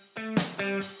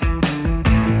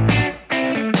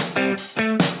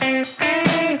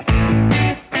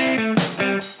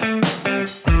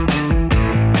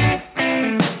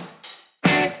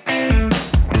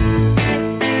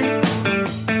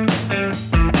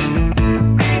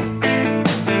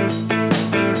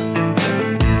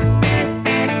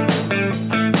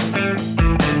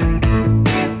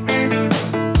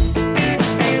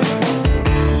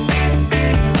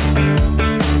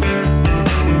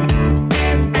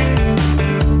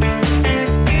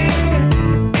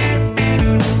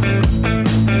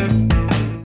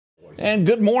And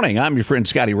good morning. I'm your friend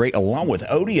Scotty Ray, along with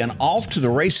Odie, and off to the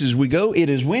races we go. It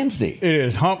is Wednesday. It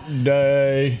is hump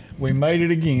day. We made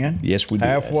it again. Yes, we did.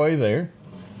 Halfway there.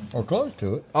 Or close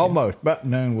to it. Almost. About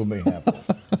noon we'll be happy.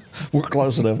 We're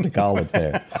close enough to call it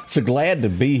there. So glad to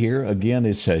be here. Again,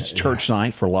 it's church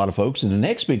night for a lot of folks. And the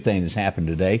next big thing that's happened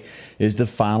today is the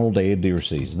final day of deer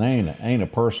season. They ain't a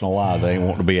personal lie. They ain't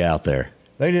wanting to be out there.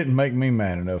 They didn't make me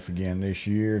mad enough again this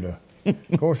year to...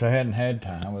 Of course, I hadn't had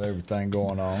time with everything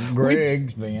going on.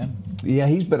 Greg's been. Yeah,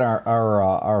 he's been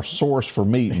our source for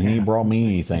meat, and he ain't brought me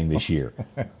anything this year.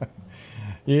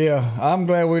 Yeah, I'm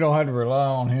glad we don't have to rely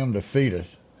on him to feed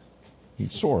us. He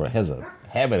sort of has a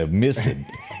habit of missing.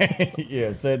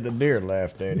 Yeah, said the deer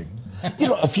laughed at him. You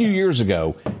know, a few years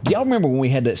ago, do y'all remember when we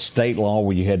had that state law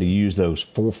where you had to use those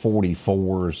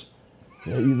 444s?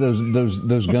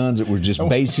 Those guns that were just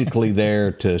basically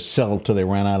there to sell till they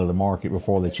ran out of the market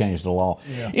before they changed the law.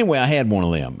 Yeah. Anyway, I had one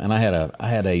of them, and I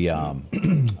had a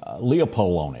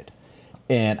Leopold on it,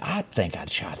 and I think I'd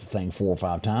shot the thing 4 or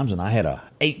 5 times, and I had a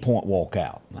 8-point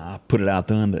walkout. And I put it out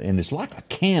there, and it's like a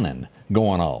cannon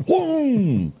going off.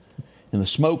 Boom! And the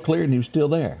smoke cleared, and he was still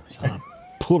there. So I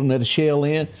pulled another shell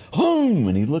in, boom!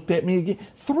 And he looked at me again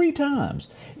 3 times.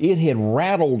 It had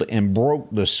rattled and broke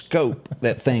the scope.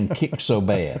 That thing kicked so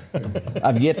bad.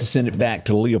 I've yet to send it back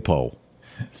to Leopold.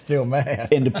 Still mad.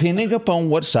 And depending upon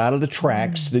what side of the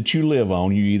tracks that you live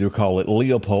on, you either call it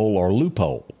Leopold or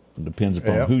loophole. It depends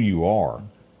upon who you are.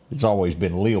 It's always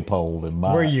been Leopold in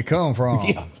my... Where you come from.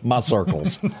 Yeah, my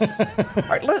circles. All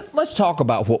right, let's talk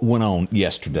about what went on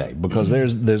yesterday, because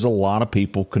there's a lot of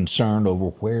people concerned over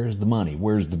where's the money,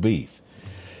 where's the beef.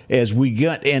 As we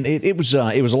got, and it was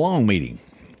a long meeting.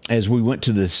 As we went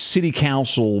to the city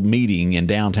council meeting in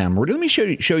downtown Meridian, let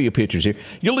me show you pictures here.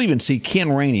 You'll even see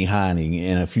Ken Rainey hiding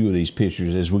in a few of these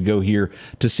pictures as we go here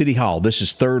to City Hall. This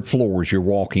is 3rd floor as you're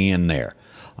walking in there.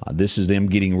 This is them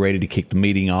getting ready to kick the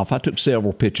meeting off. I took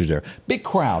several pictures there. Big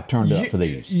crowd turned up for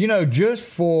these. You know, just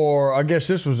for, I guess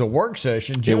this was a work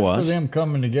session, just for them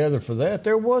coming together for that,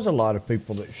 there was a lot of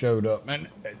people that showed up. And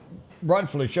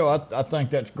rightfully so. I think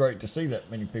that's great to see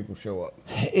that many people show up.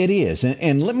 It is.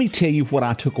 And let me tell you what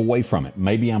I took away from it.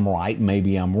 Maybe I'm right,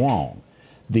 maybe I'm wrong.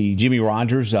 The Jimmy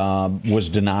Rogers was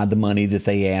denied the money that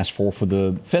they asked for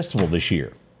the festival this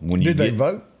year. Did they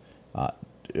vote?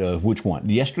 Which one?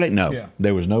 Yesterday? No. Yeah.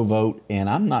 There was no vote, and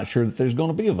I'm not sure that there's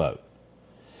going to be a vote.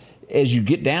 As you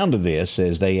get down to this,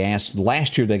 as they asked,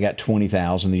 last year they got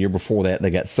 $20,000. The year before that, they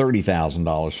got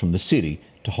 $30,000 from the city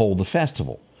to hold the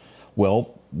festival.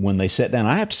 Well, when they sat down,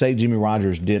 I have to say Jimmy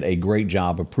Rogers did a great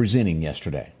job of presenting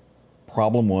yesterday.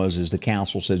 Problem was the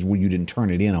council says, well, you didn't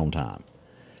turn it in on time,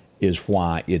 is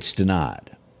why it's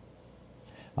denied.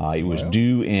 It was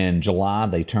due in July.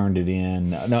 They turned it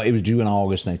in. No, it was due in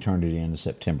August, and they turned it in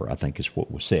September, I think is what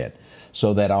was said.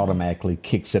 So that automatically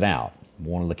kicks it out.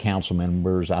 One of the council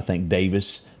members, I think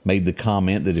Davis, made the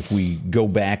comment that if we go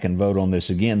back and vote on this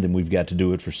again, then we've got to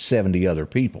do it for 70 other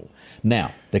people.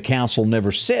 Now, the council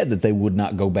never said that they would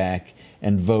not go back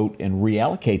and vote and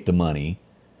reallocate the money,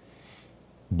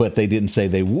 but they didn't say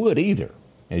they would either,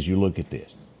 as you look at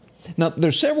this. Now,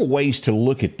 there's several ways to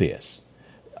look at this.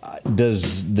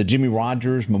 Does the Jimmy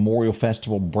Rogers Memorial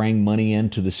Festival bring money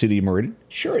into the city of Meridian?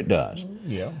 Sure it does.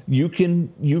 Yeah. You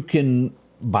can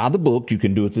buy the book, you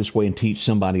can do it this way and teach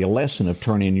somebody a lesson of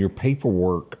turn in your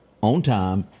paperwork on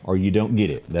time or you don't get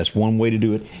it. That's one way to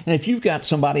do it. And if you've got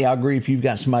somebody, I agree, if you've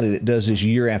got somebody that does this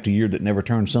year after year that never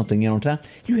turns something in on time,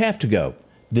 you have to go.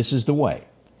 This is the way.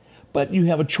 But you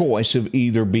have a choice of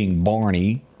either being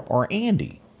Barney or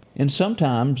Andy. And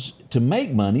sometimes to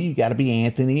make money, you got to be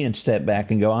Anthony and step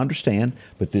back and go, I understand,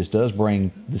 but this does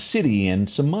bring the city in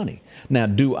some money. Now,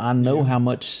 do I know how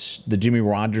much the Jimmy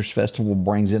Rogers Festival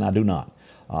brings in? I do not.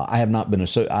 I have not been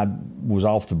I was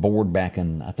off the board back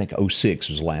in, I think, 06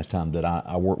 was the last time that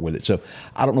I worked with it. So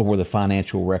I don't know where the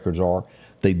financial records are.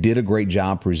 They did a great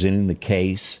job presenting the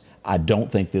case. I don't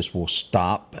think this will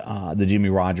stop the Jimmy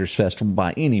Rogers Festival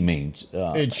by any means.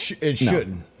 It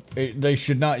shouldn't. They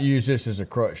should not use this as a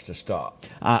crutch to stop.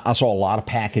 I saw a lot of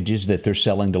packages that they're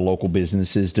selling to local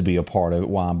businesses to be a part of it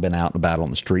while I've been out and about on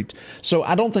the streets. So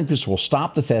I don't think this will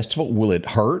stop the festival. Will it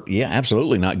hurt? Yeah,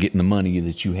 absolutely not getting the money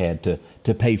that you had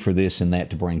to pay for this and that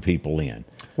to bring people in.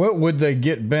 Well, would they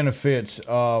get benefits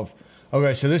of,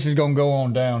 okay, so this is going to go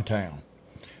on downtown.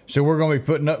 So we're going to be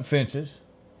putting up fences.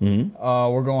 Mm-hmm.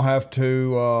 We're going to have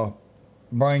to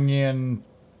bring in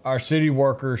our city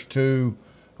workers to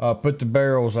put the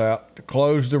barrels out, to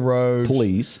close the roads.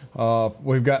 Police.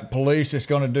 We've got police that's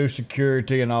going to do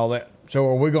security and all that. So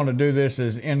are we going to do this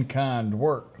as in-kind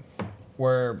work?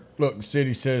 Where, look, the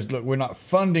city says, look, we're not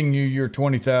funding you your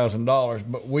 $20,000,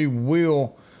 but we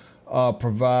will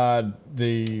provide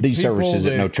these services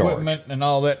at no equipment charge and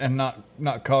all that, and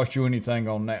not cost you anything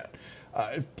on that.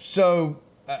 So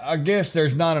I guess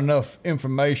there's not enough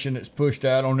information that's pushed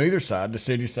out on either side, the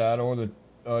city side or the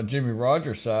Jimmy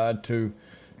Rogers side, to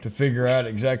figure out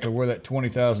exactly where that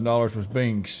 $20,000 was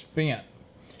being spent.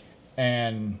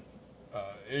 And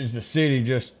is the city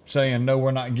just saying, no,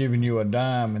 we're not giving you a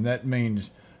dime, and that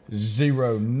means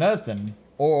zero, nothing,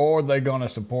 or are they going to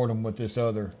support them with this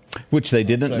other? Which they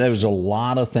didn't. There was a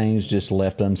lot of things just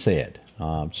left unsaid.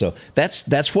 So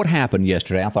that's what happened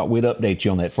yesterday. I thought we'd update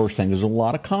you on that first thing. There's a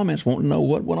lot of comments wanting to know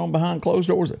what went on behind closed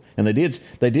doors. And they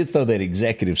did throw that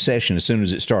executive session as soon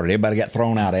as it started. Everybody got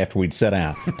thrown out after we'd sat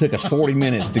down. It took us 40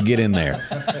 minutes to get in there.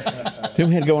 Then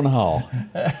we had to go in the hall.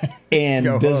 And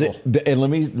and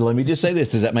let me just say this,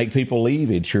 does that make people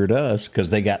leave? It sure does, because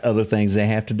they got other things they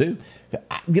have to do.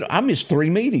 I missed 3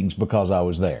 meetings because I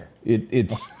was there. I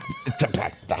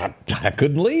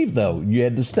couldn't leave, though. You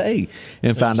had to stay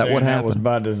and find out what happened. That was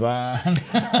by design.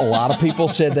 A lot of people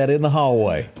said that in the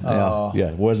hallway.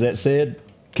 Yeah. Was that said?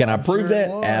 Can I prove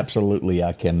that? Absolutely,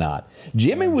 I cannot.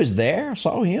 Jimmy was there. I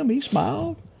saw him. He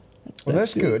smiled.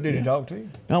 That's good. Did he talk to you?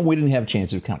 No, we didn't have a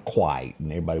chance. It was kind of quiet,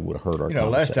 and everybody would have heard our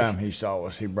conversation. Last time he saw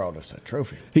us, he brought us a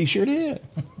trophy. He sure did.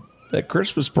 That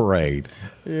Christmas parade.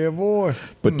 Yeah, boy.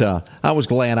 But I was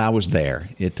glad I was there.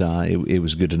 It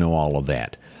was good to know all of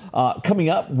that. Coming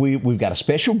up, we've got a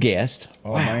special guest.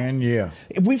 Oh, wow. Man, yeah.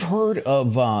 We've heard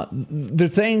of the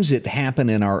things that happen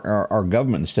in our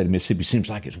government in the state of Mississippi. Seems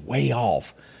like it's way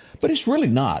off. But it's really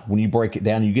not. When you break it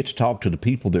down, you get to talk to the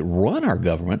people that run our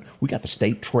government. We got the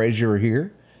state treasurer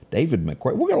here, David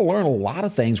McCray. We're going to learn a lot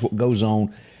of things, what goes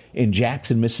on in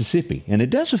Jackson, Mississippi. And it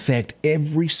does affect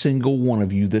every single one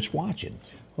of you that's watching.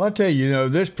 Well, I tell you,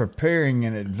 this preparing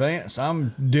in advance,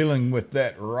 I'm dealing with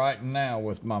that right now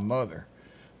with my mother,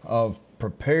 of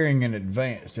preparing in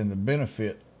advance and the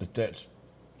benefit that's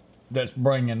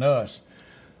bringing us.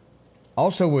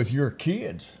 Also with your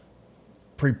kids,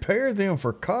 prepare them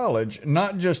for college,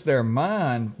 not just their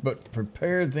mind, but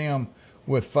prepare them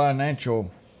with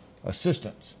financial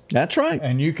assistance. That's right.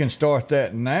 And you can start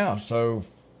that now. So,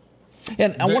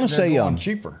 and I want to say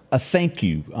cheaper. A thank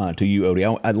you to you,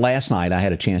 Odie. Last night I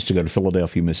had a chance to go to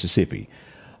Philadelphia, Mississippi.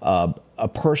 A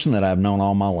person that I've known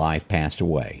all my life passed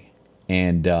away.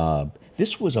 And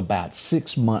this was about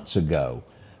 6 months ago.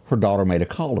 Her daughter made a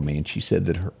call to me, and she said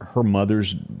that her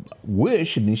mother's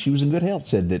wish, and she was in good health,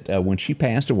 said that when she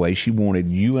passed away, she wanted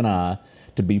you and I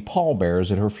to be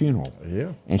pallbearers at her funeral.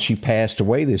 Yeah. And she passed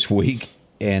away this week,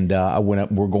 and I went up.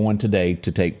 We're going today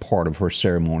to take part of her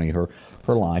ceremony, her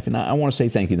life. And I want to say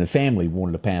thank you. The family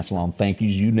wanted to pass along thank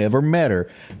yous. You never met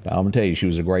her, but I'm going to tell you, she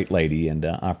was a great lady, and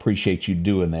I appreciate you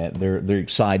doing that. They're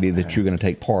excited that you're going to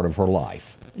take part of her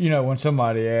life. When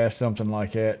somebody asks something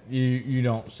like that, you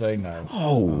don't say no.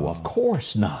 Oh, of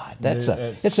course not.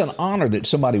 It's an honor that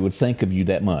somebody would think of you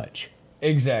that much.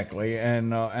 Exactly,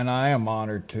 and I am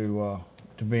honored to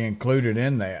be included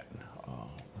in that.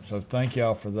 So thank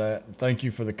y'all for that. Thank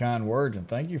you for the kind words, and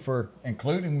thank you for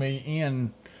including me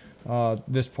in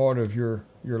this part of your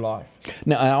life.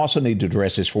 Now, I also need to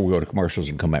address this before we go to commercials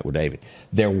and come back with David.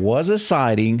 There was a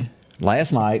sighting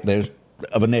last night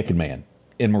of a naked man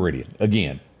in Meridian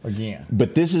again.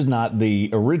 But this is not the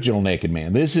original naked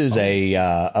man. This is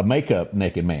a makeup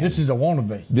naked man. This is a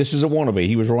wannabe.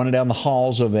 He was running down the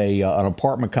halls of an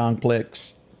apartment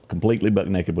complex, completely buck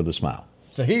naked with a smile.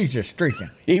 So he's just streaking.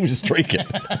 He was streaking.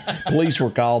 Police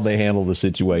were called. They handled the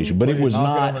situation, but it was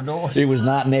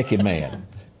not naked man.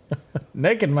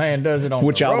 Naked man does it on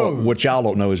the road. What y'all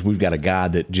don't know is we've got a guy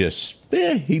that just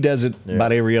he does it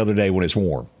about every other day when it's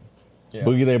warm. Yeah.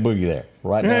 Boogie there.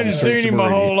 Right now. I hadn't seen him a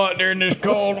whole lot during this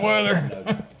cold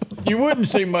weather. You wouldn't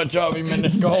see much of him in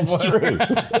this cold weather. True.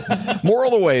 More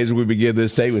of the ways we begin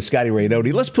this day with Scotty Ray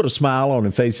Odie. Let's put a smile on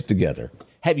and face it together.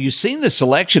 Have you seen the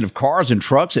selection of cars and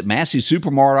trucks at Massey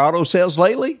Supermart Auto Sales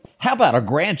lately? How about a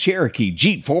Grand Cherokee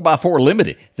Jeep 4x4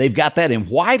 Limited? They've got that in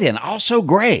white and also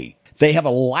gray. They have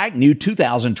a like-new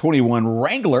 2021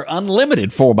 Wrangler Unlimited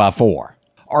 4x4.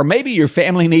 Or maybe your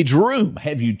family needs room.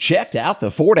 Have you checked out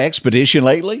the Ford Expedition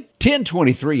lately?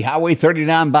 1023 Highway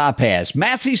 39 Bypass,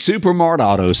 Massey Supermart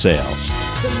Auto Sales.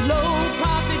 The low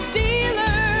profit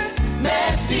dealer,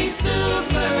 Massey Supermart.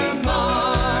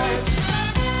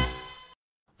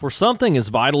 For something as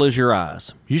vital as your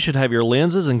eyes, you should have your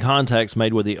lenses and contacts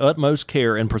made with the utmost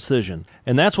care and precision.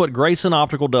 And that's what Grayson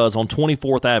Optical does on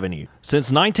 24th Avenue.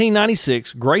 Since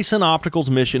 1996, Grayson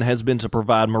Optical's mission has been to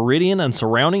provide Meridian and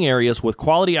surrounding areas with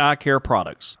quality eye care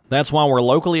products. That's why we're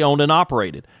locally owned and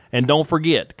operated. And don't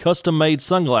forget, custom-made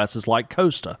sunglasses like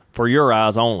Costa for your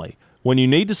eyes only. When you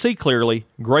need to see clearly,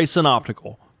 Grayson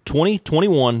Optical.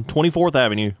 2021 24th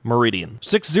Avenue, Meridian.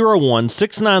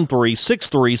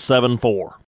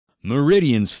 601-693-6374.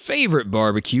 Meridian's favorite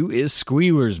barbecue is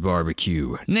Squealer's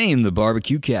Barbecue, named the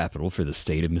barbecue capital for the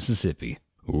state of Mississippi.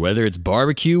 Whether it's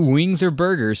barbecue, wings, or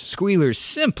burgers, Squealer's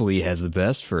simply has the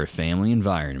best for a family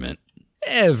environment.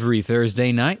 Every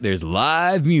Thursday night, there's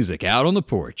live music out on the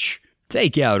porch.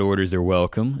 Takeout orders are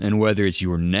welcome, and whether it's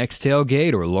your next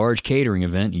tailgate or large catering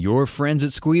event, your friends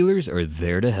at Squealer's are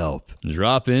there to help.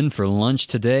 Drop in for lunch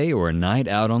today or a night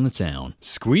out on the town.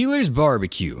 Squealer's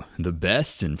Barbecue, the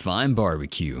best in fine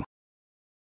barbecue.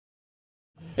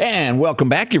 And welcome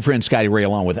back, your friend Scotty Ray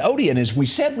along with Odie. And as we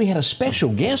said, we had a special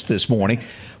guest this morning.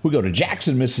 We go to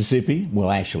Jackson, Mississippi.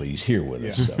 Well, actually, he's here with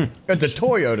us. So. At the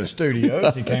Toyota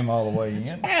studios, he came all the way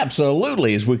in.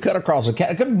 Absolutely. As we cut across the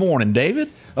Good morning, David.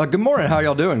 Good morning. How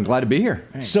y'all doing? Glad to be here.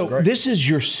 Man, So great. this is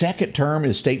your second term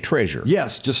as state treasurer.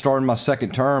 Yes, just starting my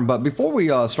second term. But before we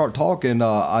start talking,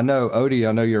 I know, Odie,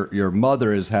 I know your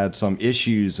mother has had some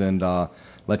issues, and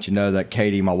let you know that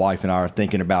Katie, my wife, and I are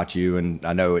thinking about you. And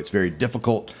I know it's very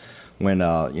difficult when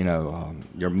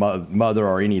your mother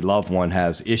or any loved one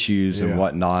has issues and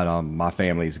whatnot. My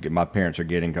parents are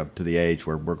getting up to the age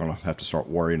where we're going to have to start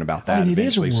worrying about that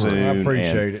eventually soon. I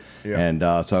appreciate it. Yeah. And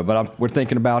we're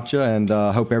thinking about you, and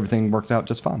when everything works out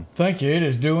just fine. Thank you. It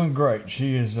is doing great.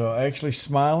 She is actually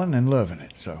smiling and loving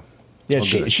it. So. Yeah,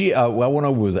 I went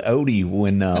over with Odie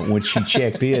when she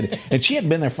checked in, and she hadn't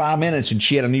been there 5 minutes, and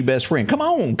she had a new best friend. Come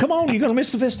on, you're going to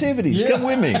miss the festivities. Come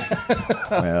with me.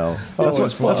 Well,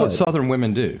 that's what Southern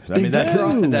women do. I mean,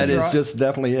 that is just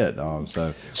definitely it.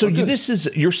 This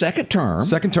is your second term.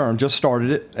 Second term, just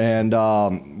started it, and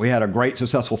we had a great,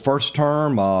 successful first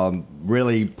term.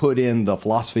 Really put in the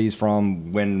philosophies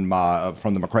from the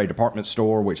McRae department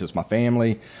store, which is my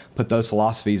family. Put those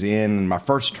philosophies in my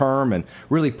first term, and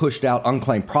really pushed out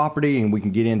unclaimed property, and we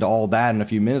can get into all that in a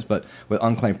few minutes. But with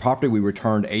unclaimed property, we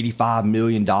returned $85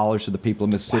 million to the people of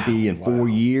Mississippi in 4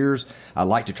 years. I'd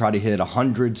like to try to hit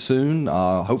 100 soon,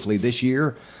 hopefully this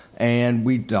year. And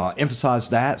we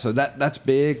emphasized that, so that's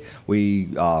big. We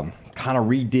kind of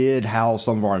redid how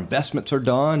some of our investments are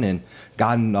done, and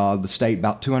gotten the state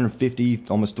about $250,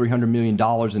 almost $300 million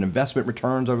in investment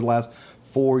returns over the last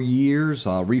 4 years.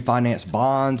 Refinanced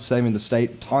bonds, saving the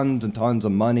state tons and tons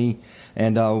of money.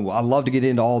 And I'd love to get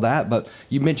into all that, but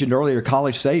you mentioned earlier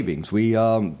college savings. We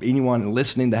anyone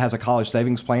listening that has a college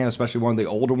savings plan, especially one of the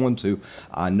older ones who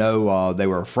I know they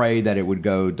were afraid that it would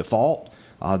go default.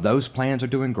 Those plans are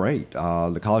doing great.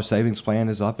 The college savings plan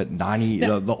is up at 90.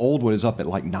 The old one is up at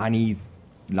like 93%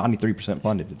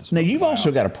 funded at this point. Now, you've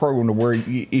also got a program to where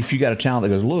if you got a child that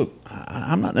goes, look,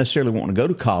 I'm not necessarily wanting to go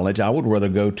to college. I would rather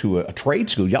go to a trade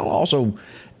school. Y'all also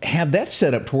have that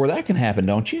set up to where that can happen,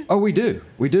 don't you? Oh, we do.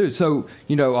 We do. So,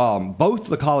 both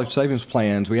the college savings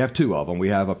plans, we have two of them. We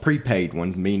have a prepaid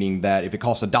one, meaning that if it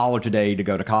costs $1 today to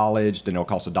go to college, then it'll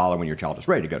cost $1 when your child is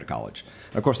ready to go to college.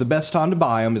 Of course, the best time to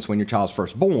buy them is when your child's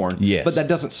first born. Yes. But that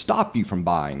doesn't stop you from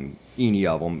buying any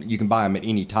of them. You can buy them at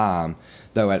any time,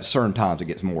 though at certain times it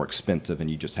gets more expensive and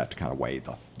you just have to kind of weigh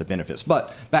the benefits.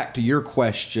 But back to your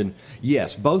question,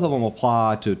 yes, both of them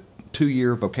apply to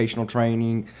 2-year vocational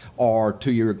training or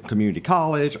 2-year community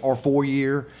college or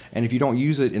 4-year. And if you don't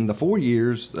use it in the 4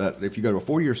 years, if you go to a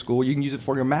 4-year school, you can use it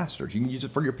for your master's. You can use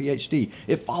it for your PhD.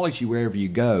 It follows you wherever you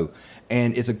go.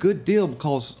 And it's a good deal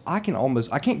because I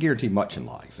can't guarantee much in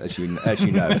life, as you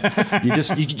know.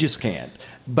 You just can't.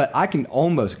 But I can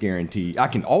always guarantee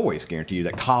you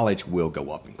that college will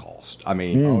go up in cost. I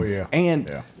mean,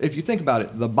 if you think about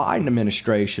it, the Biden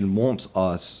administration wants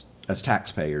us as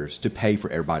taxpayers to pay for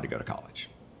everybody to go to college.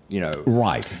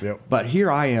 Right. Yep. But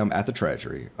here I am at the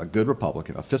Treasury, a good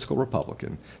Republican, a fiscal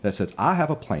Republican, that says, I have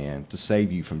a plan to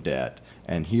save you from debt,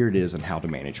 and here it is on how to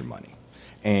manage your money.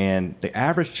 And the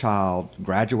average child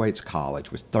graduates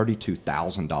college with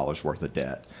 $32,000 worth of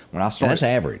debt. When I started, that's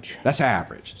average. That's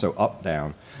average. So up,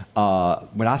 down.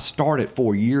 When I started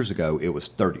 4 years ago, it was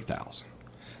 $30,000.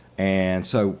 And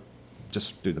so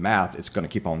just do the math, it's going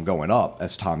to keep on going up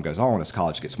as time goes on. As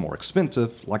college gets more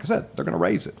expensive, like I said, they're going to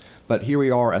raise it. But here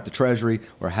we are at the Treasury,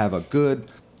 where we have a good,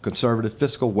 conservative,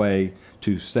 fiscal way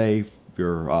to save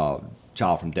your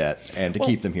child from debt and to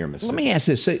keep them here in Mississippi. Let me ask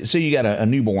this. So you got a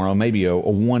newborn or maybe a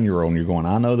 1-year-old, and you're going,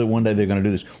 I know that one day they're going to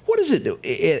do this. What is it,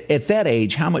 at that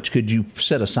age, how much could you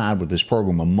set aside with this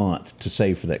program a month to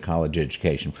save for that college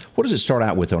education? What does it start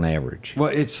out with on average? Well,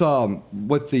 it's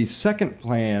with the second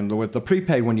plan, with the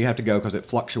prepaid one, you have to go because it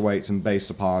fluctuates and based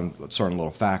upon certain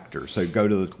little factors. So go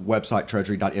to the website,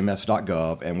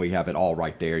 treasury.ms.gov, and we have it all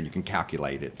right there. You can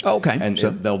calculate it. Okay. And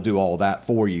they'll do all that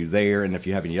for you there. And if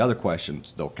you have any other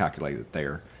questions, they'll calculate it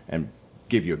there and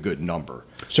give you a good number.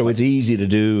 So it's easy to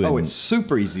do. Oh, it's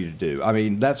super easy to do. I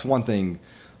mean, that's one thing.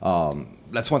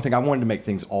 That's one thing I wanted to make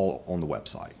things all on the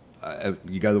website.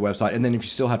 You go to the website, and then if you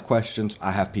still have questions,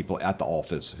 I have people at the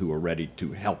office who are ready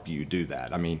to help you do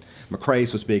that. I mean,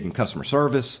 McRae's was big in customer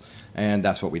service, and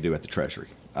that's what we do at the Treasury.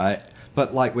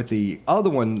 But like with the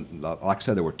other one, like I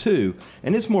said, there were two,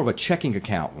 and it's more of a checking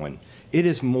account one. It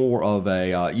is more of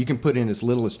a, you can put in as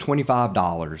little as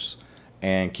 $25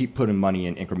 and keep putting money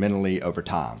in incrementally over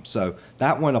time. So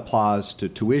that one applies to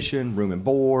tuition, room and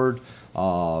board,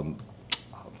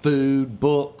 food,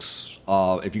 books.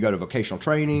 If you go to vocational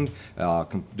training,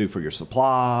 can do for your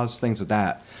supplies, things like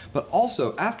that. But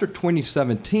also after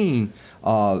 2017,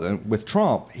 with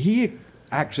Trump, he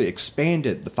actually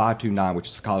expanded the 529, which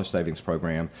is the college savings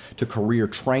program, to career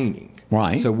training.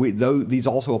 Right. So these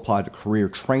also apply to career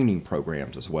training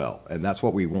programs as well, and that's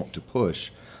what we want to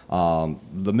push. The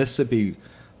Mississippi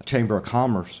Chamber of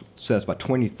Commerce says by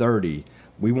 2030,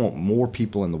 we want more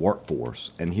people in the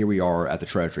workforce, and here we are at the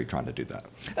Treasury trying to do that.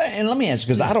 And let me ask you,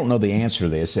 because I don't know the answer to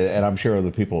this, and I'm sure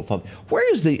other people have thought, where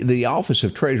is the Office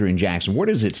of Treasury in Jackson? Where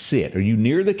does it sit? Are you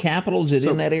near the Capitol? Is it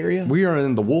in that area? We are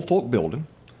in the Woolfolk building.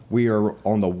 We are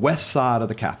on the west side of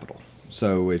the Capitol.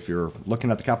 So if you're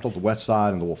looking at the Capitol, the west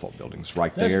side and the Woolfolk building's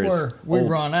right there. That's where we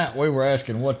run out. We were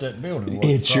asking what that building was.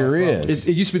 It sure is.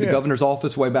 It used to be the governor's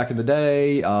office way back in the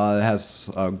day. It has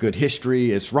a good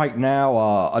history. It's right now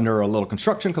under a little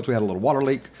construction because we had a little water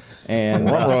leak. And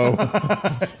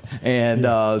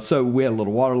so we had a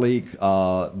little water leak.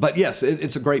 But yes,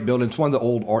 it's a great building. It's one of the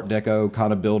old Art Deco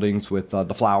kind of buildings with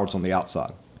the flowers on the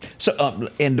outside. So,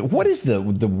 and what is the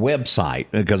website?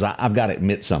 Because I've got to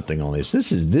admit something on this.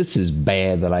 This is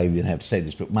bad that I even have to say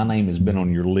this, but my name has been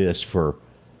on your list for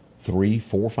 3,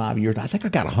 4, 5 years. I think I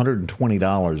got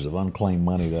 $120 of unclaimed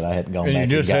money that I hadn't gone back.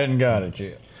 And you just hadn't got it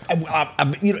yet.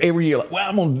 Every year, well,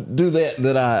 I'm going to do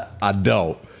that I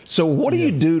don't. So what do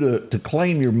you do to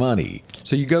claim your money?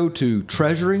 So you go to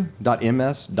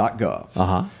treasury.ms.gov.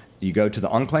 Uh-huh. You go to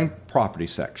the unclaimed property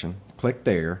section, click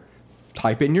there,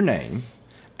 type in your name,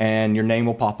 and your name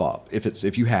will pop up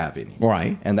if you have any.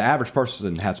 Right. And the average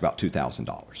person has about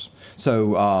 $2,000.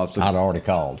 So I'd already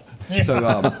called.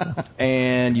 So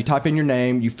and you type in your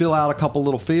name. You fill out a couple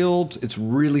little fields. It's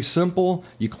really simple.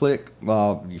 You click.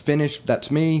 You finish.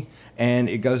 That's me. And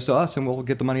it goes to us, and we'll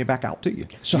get the money back out to you.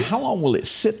 So how long will it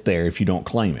sit there if you don't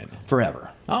claim it?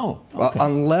 Forever. Oh, okay.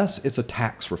 Unless it's a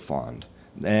tax refund.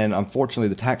 And unfortunately,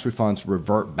 the tax refunds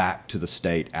revert back to the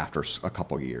state after a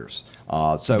couple of years.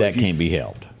 So that can't be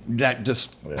held. That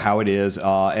just how it is.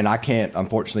 And I can't,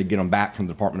 unfortunately, get them back from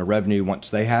the Department of Revenue. Once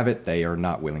they have it, they are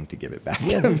not willing to give it back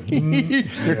to me.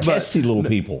 They're testy little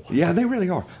people. Yeah, they really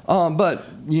are. But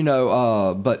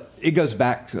it goes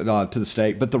back to the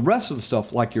state. But the rest of the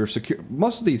stuff, like your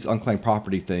most of these unclaimed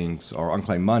property things or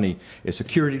unclaimed money is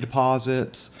security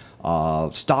deposits,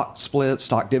 stock splits,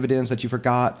 stock dividends that you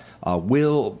forgot,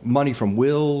 money from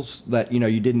wills that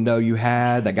you didn't know you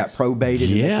had that got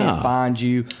probated and they can't find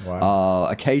you. Wow.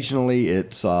 Occasionally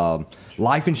it's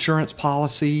life insurance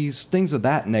policies, things of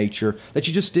that nature that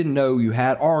you just didn't know you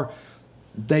had, or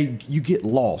you get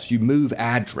lost. You move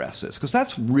addresses because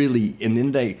that's really, and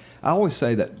then I always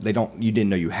say that you didn't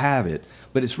know you have it,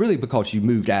 but it's really because you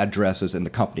moved addresses and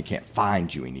the company can't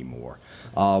find you anymore.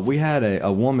 We had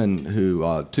a woman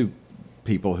who, two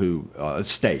people who,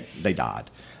 they died,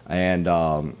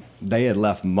 and they had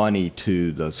left money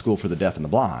to the School for the Deaf and the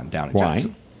Blind down in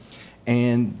Jackson.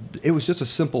 And it was just a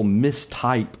simple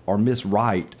mistype or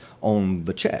miswrite on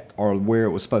the check or where it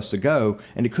was supposed to go,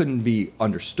 and it couldn't be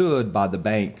understood by the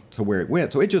bank to where it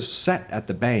went. So it just sat at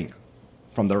the bank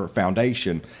from their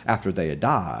foundation after they had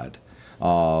died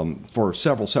for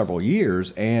several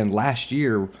years. And last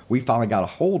year, we finally got a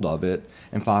hold of it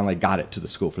and finally got it to the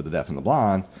School for the Deaf and the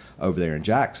Blind over there in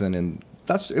Jackson. And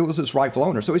it was its rightful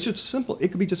owner. So it's just simple. It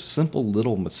could be just simple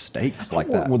little mistakes like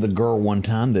that. I worked with a girl one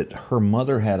time that her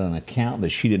mother had an account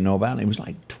that she didn't know about, and it was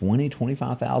like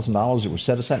 $25,000 that was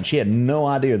set aside, and she had no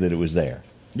idea that it was there.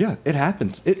 Yeah, it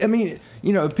happens.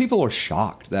 People are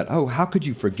shocked that, how could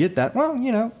you forget that?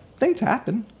 Well, things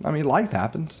happen. Life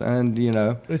happens, and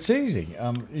it's easy.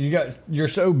 You're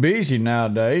so busy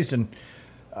nowadays, and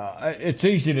it's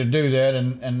easy to do that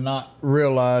and not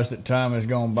realize that time has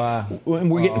gone by. Well,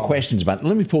 and we're getting questions about.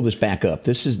 Let me pull this back up.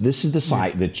 This is the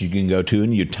site that you can go to,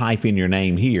 and you type in your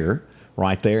name here,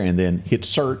 right there, and then hit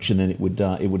search, and then it would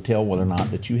tell whether or not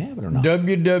that you have it or not.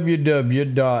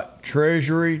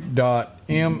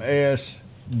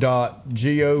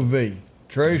 www.treasury.ms.gov.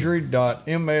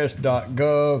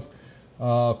 Treasury.ms.gov.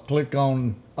 Click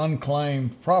on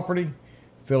unclaimed property.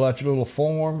 fill out your little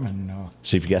form and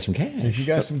See if you got some cash. see if you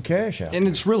got some cash out. And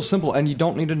it's real simple, and you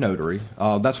don't need a notary.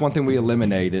 That's one thing we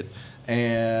eliminated.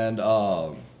 And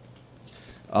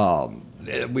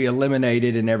we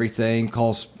eliminated and everything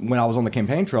because when I was on the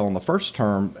campaign trail in the first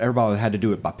term, everybody had to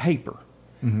do it by paper.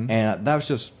 And that was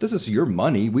just, this is your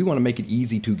money. We want to make it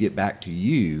easy to get back to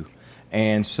you.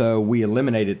 And so we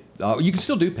eliminated. You can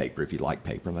still do paper if you like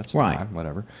paper. That's Right. fine,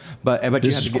 whatever. But This you have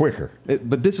is to quicker.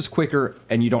 But this is quicker,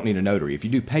 and you don't need a notary. If you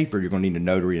do paper, you're going to need a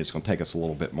notary, and it's going to take us a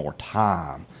little bit more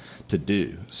time to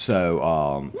do. So,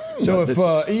 So but if this-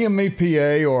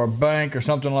 EMEPA or a bank or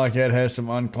something like that has some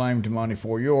unclaimed money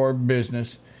for your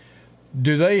business,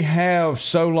 do they have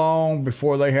so long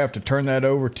before they have to turn that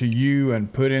over to you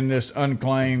and put in this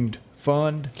unclaimed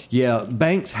fund? Yeah,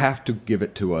 banks have to give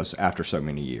it to us after so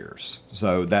many years,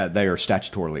 so that they are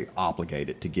statutorily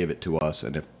obligated to give it to us,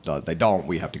 and if they don't,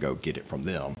 we have to go get it from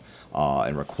them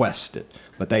and request it,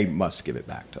 but they must give it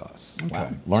back to us. Wow,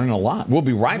 learning a lot. We'll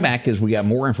be right back as we got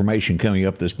more information coming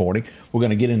up this morning. We're going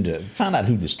to get into, find out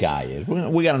who this guy is.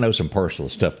 We got to know some personal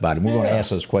stuff about him. We're going to ask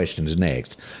those questions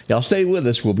next. Y'all stay with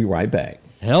us. We'll be right back.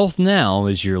 Health Now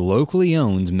is your locally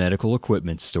owned medical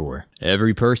equipment store.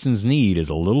 Every person's need is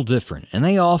a little different, and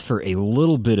they offer a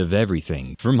little bit of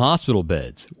everything from hospital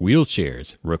beds,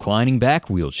 wheelchairs, reclining back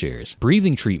wheelchairs,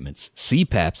 breathing treatments,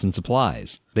 CPAPs and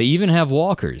supplies. They even have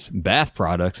walkers, bath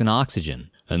products, and oxygen.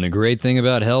 And the great thing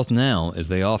about Health Now is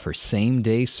they offer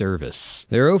same-day service.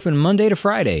 They're open Monday to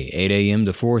Friday, 8 a.m.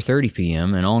 to 4:30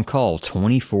 p.m. and on call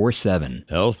 24/7.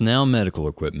 Health Now Medical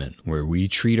Equipment, where we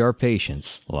treat our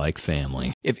patients like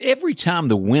family. If every time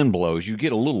the wind blows you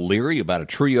get a little leery about a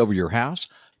tree over your house,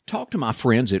 talk to my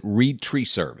friends at Reed Tree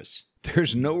Service.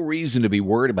 There's no reason to be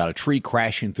worried about a tree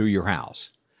crashing through your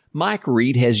house. Mike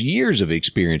Reed has years of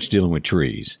experience dealing with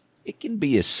trees. It can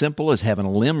be as simple as having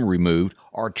a limb removed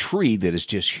or a tree that is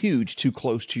just huge too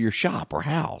close to your shop or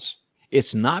house.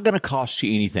 It's not going to cost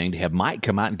you anything to have Mike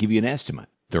come out and give you an estimate.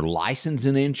 They're licensed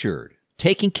and insured,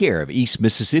 taking care of East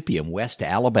Mississippi and West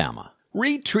Alabama.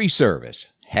 Reed Tree Service.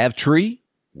 Have tree,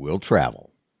 will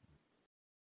travel.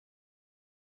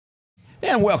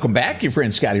 And welcome back, your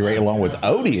friend Scotty Ray along with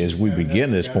Odie as we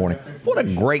begin this morning. What a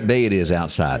great day it is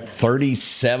outside.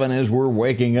 37 as we're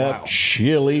waking up,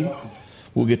 chilly.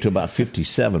 We'll get to about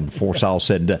 57 before it's all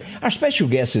said and done. Our special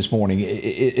guest this morning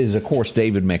is, of course,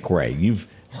 David McRae. You've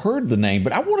heard the name,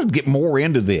 but I want to get more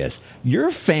into this. Your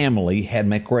family had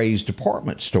McRae's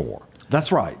department store.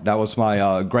 That's right. That was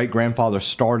my great-grandfather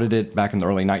started it back in the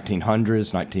early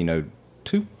 1900s,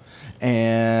 1902,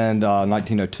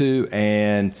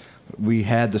 and we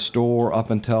had the store up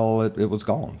until it was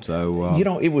gone. So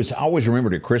it was always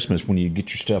remembered at Christmas when you get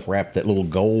your stuff wrapped, that little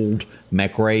gold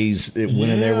McRae's that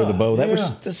went in there with a bow. That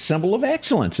was a symbol of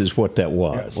excellence is what that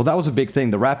was. Well, that was a big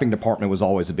thing. The wrapping department was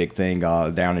always a big thing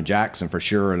down in Jackson for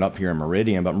sure, and up here in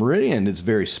Meridian. But Meridian is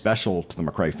very special to the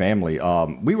McRae family.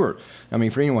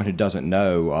 For anyone who doesn't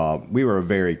know, we were a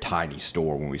very tiny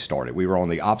store when we started. We were on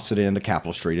the opposite end of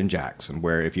Capitol Street in Jackson,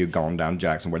 where if you'd gone down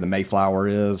Jackson, where the Mayflower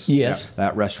is, yes,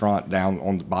 that restaurant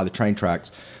down by the train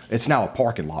tracks, it's now a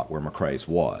parking lot where McRae's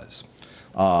was.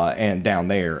 And down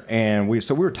there, and we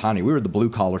were tiny. We were the blue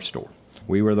collar store.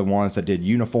 We were the ones that did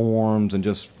uniforms and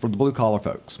just for the blue collar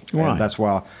folks. Right.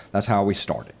 And that's how we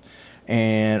started.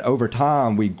 And over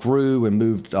time, we grew and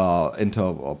moved into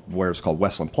where it's called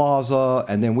Westland Plaza,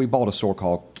 and then we bought a store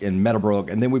called in Meadowbrook,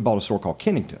 and then we bought a store called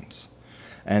Kennington's,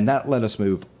 and that let us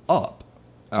move up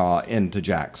into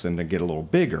Jackson to get a little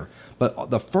bigger.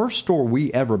 But the first store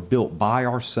we ever built by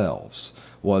ourselves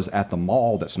was at the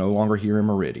mall that's no longer here in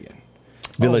Meridian.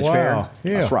 Village wow. Fair.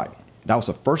 Yeah. That's right. That was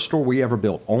the first store we ever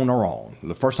built on our own.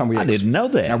 The first time I didn't know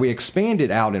that. Now, we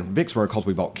expanded out in Vicksburg because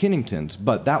we bought Kennington's,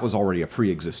 but that was already a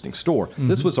pre-existing store. Mm-hmm.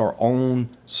 This was our own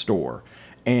store.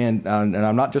 And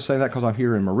I'm not just saying that because I'm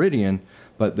here in Meridian,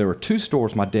 but there were two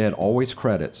stores my dad always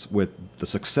credits with the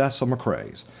success of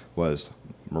McRae's was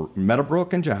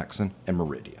Meadowbrook and Jackson and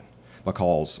Meridian,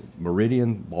 because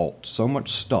Meridian bought so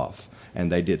much stuff and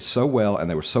they did so well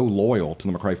and they were so loyal to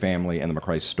the McRae family and the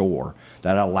McRae store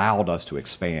that allowed us to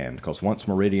expand, because once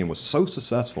Meridian was so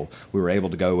successful, we were able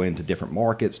to go into different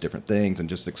markets, different things, and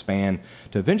just expand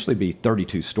to eventually be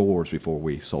 32 stores before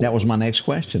we sold. That was my next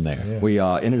question there. Yeah. We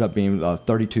ended up being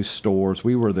 32 stores.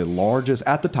 We were the largest,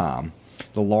 at the time,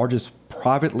 the largest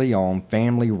privately owned,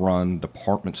 family-run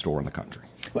department store in the country.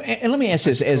 And let me ask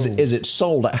this: as it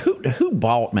sold, who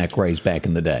bought McRae's back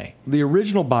in the day? The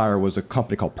original buyer was a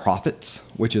company called Profits,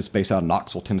 which is based out of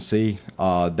Knoxville, Tennessee.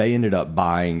 They ended up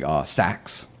buying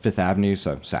Saks, Fifth Avenue,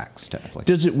 so Saks technically.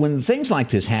 Does it, when things like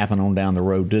this happen on down the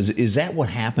road, is that what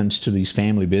happens to these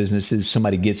family businesses?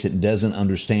 Somebody gets it and doesn't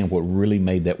understand what really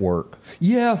made that work.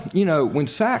 Yeah, when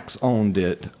Saks owned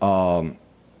it.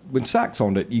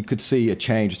 You could see a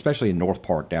change, especially in North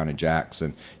Park down in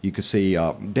Jackson. You could see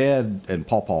Dad and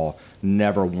Pawpaw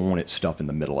never wanted stuff in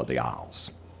the middle of the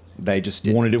aisles. They just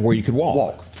wanted it where you could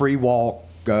walk. Free walk,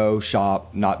 go,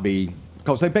 shop, not be...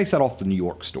 Because they base that off the New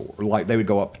York store. Like, they would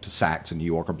go up to Saks in New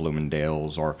York or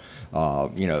Bloomingdale's or,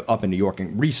 up in New York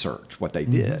and research what they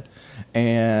did.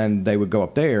 And they would go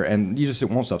up there, and you just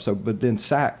didn't want stuff. But then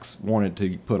Saks wanted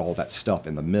to put all that stuff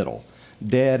in the middle.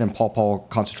 Dad and Pawpaw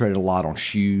concentrated a lot on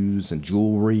shoes and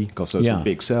jewelry because those were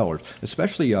big sellers,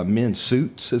 especially men's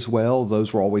suits as well.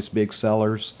 Those were always big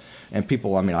sellers. And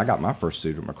people, I got my first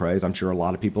suit at McRae's. I'm sure a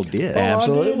lot of people did.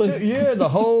 Absolutely. Yeah, the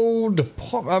whole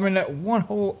department. that one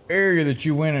whole area that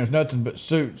you went in was nothing but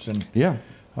suits. And yeah.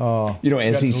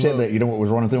 As he said that, what was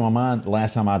running through my mind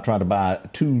last time I tried to buy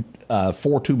 4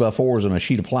 2x4s and a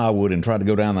sheet of plywood and tried to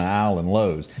go down the aisle in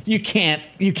Lowe's. You can't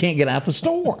get out the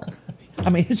store.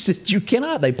 It's just, you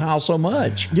cannot. They pile so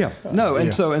much. Yeah. No,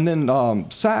 and then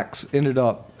Saks ended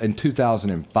up in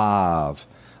 2005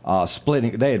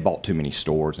 splitting. They had bought too many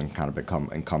stores and kind of become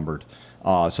encumbered.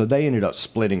 So they ended up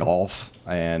splitting off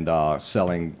and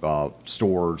selling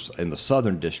stores in the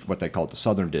Southern District, what they called the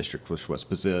Southern District, which was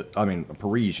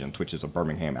Parisians, which is a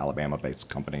Birmingham, Alabama-based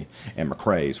company, and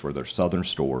McRae's were their Southern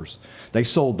stores. They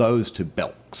sold those to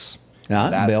Belk's.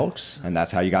 Belk's. And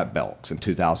that's how you got Belk's in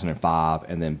 2005.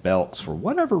 And then Belk's, for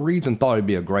whatever reason, thought it'd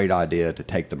be a great idea to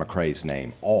take the McRae's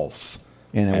name off.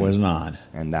 And it was not.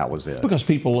 And that was it. Because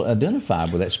people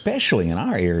identified with that, especially in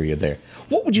our area there.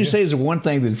 What would you say is the one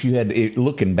thing that if you had,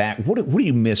 looking back, what do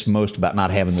you miss most about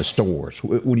not having the stores?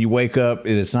 When you wake up,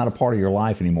 it's not a part of your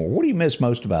life anymore. What do you miss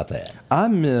most about that? I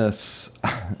miss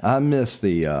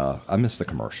the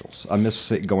commercials. I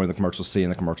miss going to the commercials,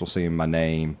 seeing my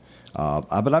name.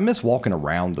 But I miss walking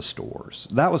around the stores.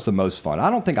 That was the most fun. I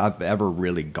don't think I've ever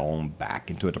really gone back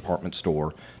into a department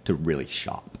store to really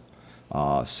shop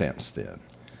since then.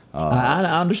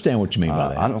 I understand what you mean by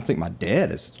that. I don't think my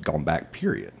dad has gone back,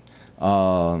 period.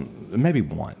 Maybe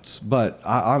once. But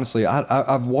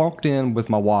I've walked in with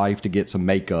my wife to get some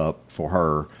makeup for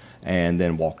her and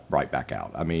then walked right back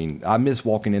out. I miss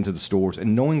walking into the stores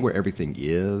and knowing where everything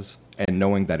is. And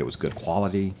knowing that it was good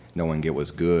quality, knowing it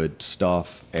was good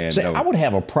stuff. And I would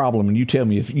have a problem when you tell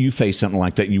me if you face something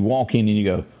like that, you walk in and you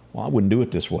go, well, I wouldn't do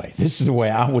it this way. This is the way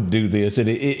I would do this. And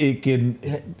it can,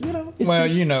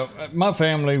 my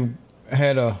family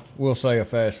had we'll say a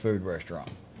fast food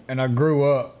restaurant. And I grew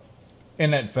up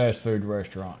in that fast food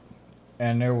restaurant.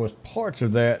 And there was parts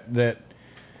of that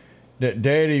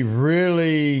Daddy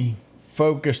really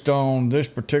focused on. This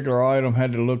particular item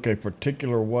had to look a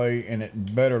particular way, and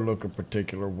it better look a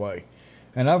particular way.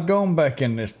 And I've gone back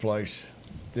in this place.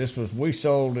 We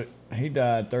sold it. He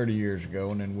died 30 years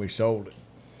ago, and then we sold it.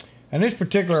 And this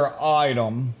particular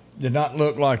item did not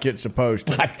look like it's supposed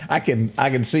to. I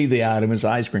can see the item. It's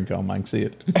an ice cream cone. I can see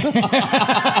it.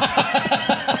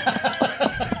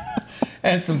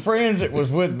 And some friends that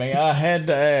was with me, I had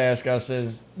to ask, I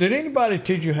says, did anybody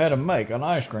teach you how to make an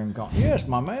ice cream cone? Yes,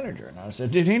 my manager. And I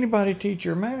said, did anybody teach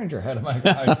your manager how to make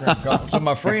an ice cream cone? So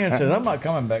my friend says, I'm not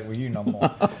coming back with you no more.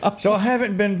 So I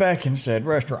haven't been back in said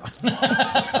restaurant.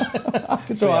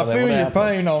 So I feel your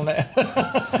pain on that.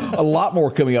 A lot more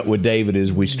coming up with David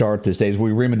as we start this day, as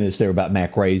we reminisce there about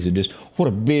McRae's and just what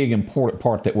a big, important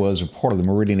part that was, a part of the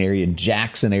Meridian area and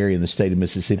Jackson area in the state of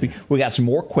Mississippi. We got some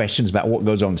more questions about what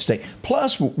goes on in the state.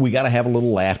 Plus, we got to have a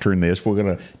little laughter in this. We're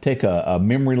going to take a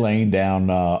memory lane down,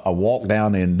 a walk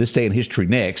down in this day in history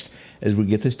next as we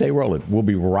get this day rolling. We'll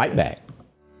be right back.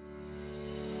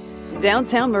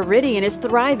 Downtown Meridian is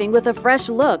thriving with a fresh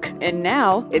look, and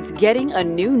now it's getting a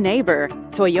new neighbor.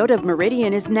 Toyota of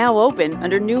Meridian is now open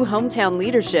under new hometown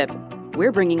leadership.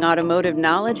 We're bringing automotive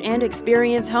knowledge and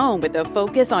experience home with a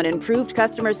focus on improved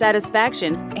customer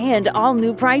satisfaction and all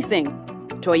new pricing.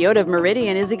 Toyota of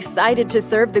Meridian is excited to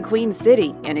serve the Queen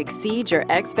City and exceed your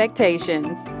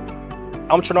expectations.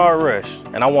 I'm Trinard Rush,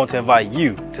 and I want to invite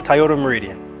you to Toyota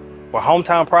Meridian, where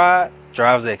hometown pride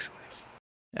drives excellence.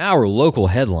 Our local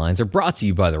headlines are brought to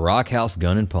you by the Rock House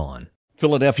Gun and Pawn.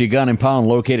 Philadelphia Gun and Pawn,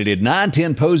 located at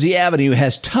 910 Posey Avenue,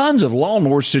 has tons of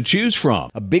lawnmowers to choose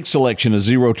from. A big selection of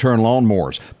zero-turn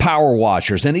lawnmowers, power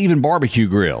washers, and even barbecue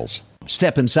grills.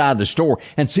 Step inside the store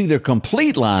and see their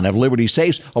complete line of Liberty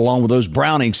safes along with those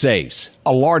Browning safes.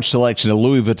 A large selection of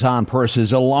Louis Vuitton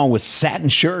purses along with satin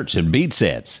shirts and bead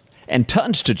sets. And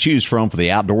tons to choose from for the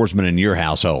outdoorsman in your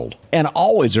household. And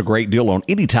always a great deal on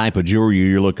any type of jewelry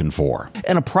you're looking for.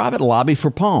 And a private lobby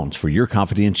for pawns for your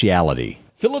confidentiality.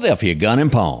 Philadelphia Gun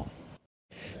and Pawn.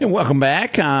 And welcome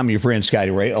back. I'm your friend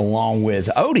Scotty Ray along with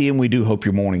Odie, and we do hope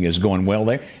your morning is going well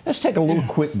there. Let's take a little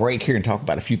quick break here and talk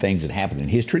about a few things that happened in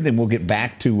history. Then we'll get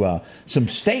back to some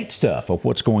state stuff of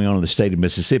what's going on in the state of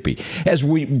Mississippi. As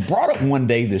we brought up one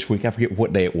day this week, I forget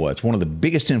what day it was, one of the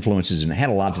biggest influences, and it had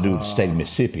a lot to do with the state of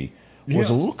Mississippi, was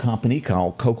a little company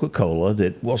called Coca-Cola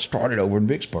that, started over in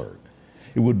Vicksburg.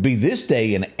 It would be this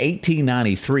day in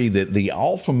 1893 that the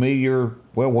all-familiar,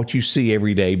 what you see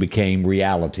every day became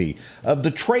reality of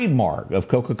the trademark of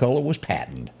Coca-Cola was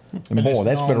patented. And boy,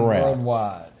 that's been around.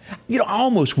 Worldwide. I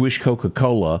almost wish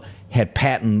Coca-Cola had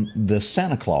patented the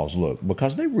Santa Claus look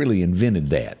because they really invented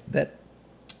that.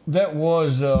 That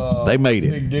was they made a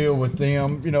big deal with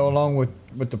them, along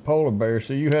with the polar bear.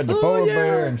 So you had the polar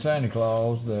bear and Santa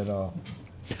Claus that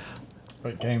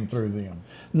came through them.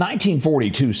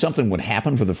 1942, something would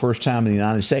happen for the first time in the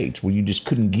United States where you just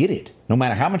couldn't get it. No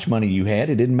matter how much money you had,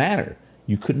 it didn't matter.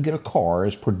 You couldn't get a car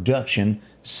as production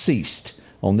ceased.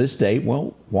 On this day,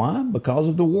 why? Because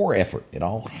of the war effort. It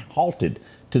all halted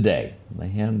today. They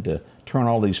had to turn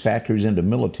all these factories into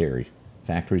military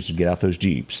factories to get out those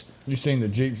Jeeps. You seen the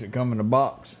Jeeps that come in a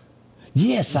box?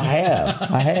 Yes, I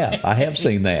have. I have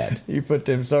seen that. You put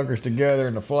them suckers together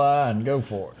in the fly and go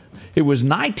for it. It was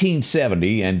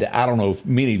 1970, and I don't know if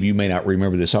many of you may not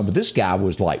remember this song, but this guy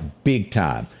was like big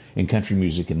time in country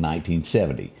music in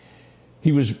 1970.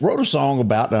 He wrote a song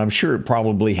about, and I'm sure it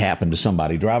probably happened to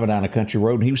somebody, driving down a country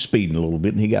road, and he was speeding a little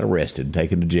bit, and he got arrested and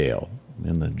taken to jail.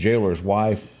 And the jailer's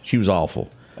wife, she was awful.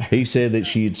 He said that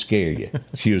she'd scare you.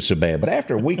 She was so bad. But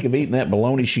after a week of eating that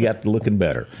bologna, she got to looking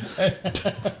better.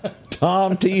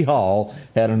 Tom T. Hall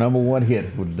had a #1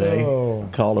 hit for today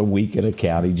called A Week in a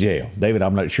County Jail. David,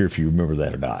 I'm not sure if you remember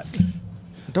that or not.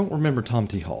 I don't remember Tom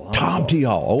T. Hall. Tom T.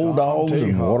 Hall, Old Dogs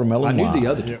and Watermelon Wine. I knew the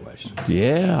other two questions.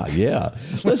 Yeah.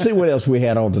 Let's see what else we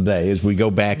had on today as we go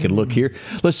back and look here.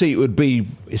 Let's see,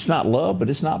 it's not love, but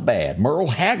it's not bad. Merle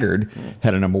Haggard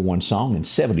had a #1 song in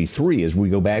 73 as we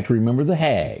go back to Remember the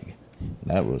Hag.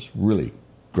 That was really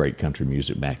great country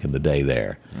music back in the day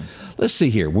there. Let's see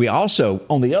here. We also,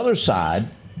 on the other side,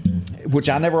 which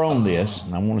I never owned this,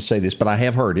 and I want to say this, but I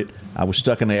have heard it. I was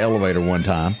stuck in the elevator one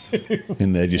time,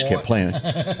 and they just kept playing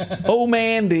it. Oh,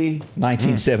 Mandy,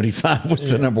 1975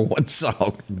 was the #1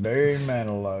 song. Barry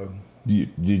Manilow.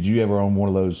 Did you ever own one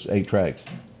of those 8 tracks?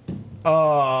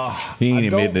 I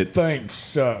don't think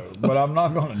so, but I'm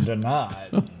not going to deny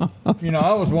it.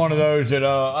 I was one of those that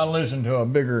I listened to a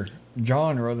bigger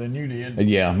genre than you did.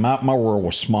 Yeah, my world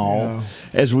was small.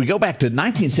 As we go back to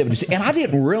 1976, and I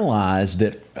didn't realize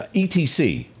that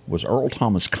ETC was Earl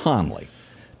Thomas Conley.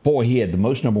 Boy, he had the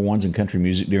most #1s in country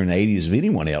music during the 80s of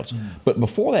anyone else. But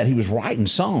before that, he was writing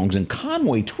songs, and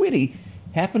Conway Twitty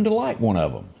happened to like one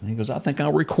of them. And he goes, I think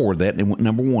I'll record that, and it went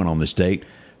 #1 on this date.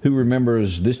 Who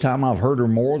remembers This Time I've Heard Her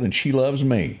More Than She Loves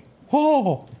Me?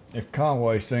 Oh! If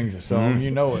Conway sings a song,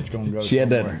 you know it's going to go She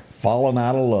somewhere. had that falling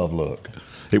out of love look.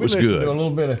 It was good. We listened to a little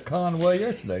bit of Conway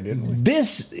yesterday, didn't we?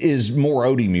 This is more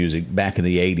Odie music back in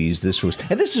the 80s. This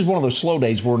is one of those slow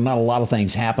days where not a lot of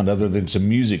things happened other than some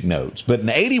music notes. But in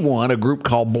 81, a group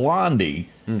called Blondie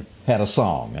had a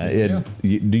song.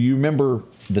 Do you remember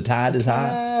The Tide is High?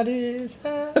 Tide is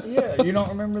high. Yeah, you don't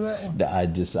remember that one?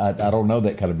 I don't know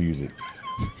that kind of music.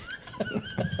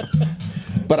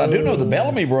 But I do know the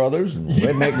Bellamy Brothers,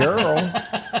 Redneck Girl.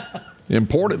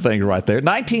 Important things right there.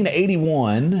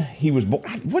 1981, he was born.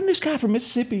 Wasn't this guy from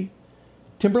Mississippi?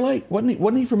 Timberlake?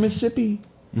 Wasn't he from Mississippi?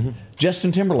 Mm-hmm.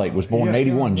 Justin Timberlake was born in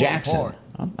 81. Jackson.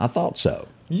 I thought so.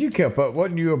 You kept up.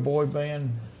 Wasn't you a boy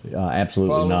band?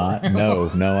 Absolutely not.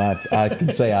 No. I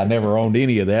can say I never owned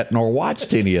any of that nor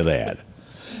watched any of that.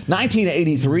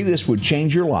 1983, this would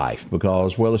change your life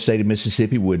because, the state of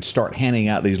Mississippi would start handing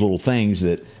out these little things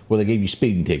that, they gave you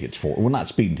speeding tickets for. Well, not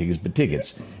speeding tickets, but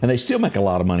tickets. And they still make a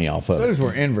lot of money off of it. Those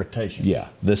were invitations. Yeah.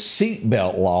 The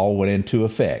seatbelt law went into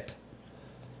effect.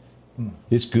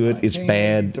 It's good, it's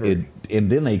bad. And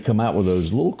then they come out with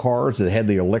those little cars that had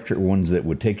the electric ones that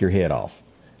would take your head off.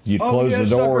 You'd close the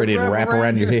door and it'd wrap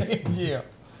around your head. Yeah.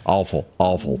 Awful.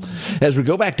 As we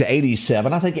go back to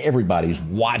 87, I think everybody's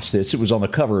watched this. It was on the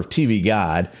cover of TV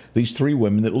Guide. These 3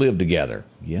 women that lived together.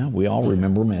 Yeah, we all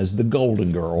remember them as the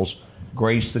Golden Girls.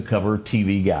 Grace the Cover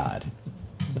TV Guide.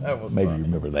 That was Maybe funny. you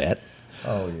remember that.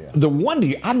 Oh, yeah. The Wonder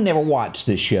Years, I never watched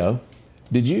this show.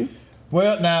 Did you?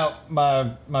 Well, now,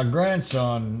 my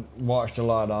grandson watched a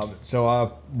lot of it, so I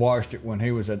watched it when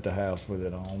he was at the house with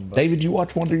it on. But David, you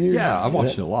watch Wonder Years? Yeah, I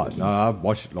watched it a lot. I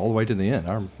watched it all the way to the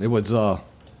end. It was the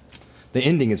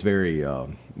ending is very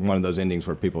one of those endings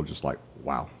where people just like,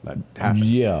 wow, that happened.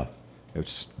 Yeah.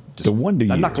 It's just, The Wonder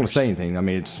I'm not Years. going to say anything. I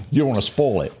mean, it's You don't want to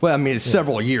spoil it. well, I mean, it's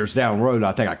several years down the road.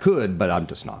 I think I could, but I'm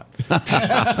just not.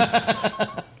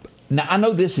 Now, I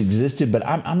know this existed, but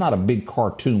I'm not a big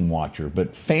cartoon watcher,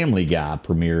 but Family Guy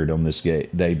premiered on this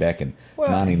day back in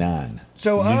Well, 99.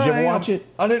 So Did you ever watch it?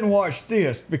 I didn't watch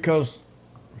this because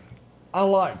I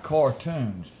like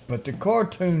cartoons, but the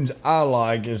cartoons I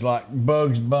like is like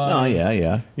Bugs Bunny. Oh,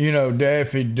 yeah. You know,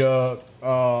 Daffy Duck,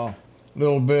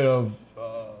 little bit of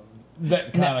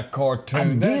that kind of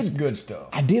cartoon. That's good stuff.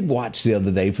 I did watch the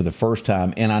other day for the first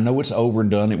time, and I know it's over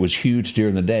and done. It was huge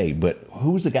during the day, but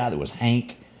who was the guy that was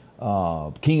Hank,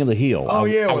 King of the Hill? Oh,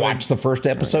 yeah, I well, watched the first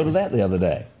episode of that the other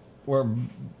day. Where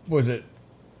was it?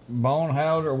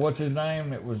 Bonehauser, what's his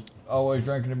name? That was always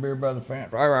drinking a beer by the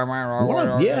fountain.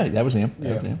 Yeah, that was him.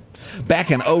 That was him. Back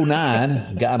in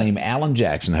 2009, a guy named Alan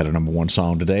Jackson had a #1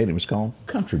 song today, and it was called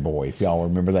Country Boy, if y'all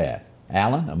remember that.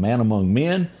 Alan, a man among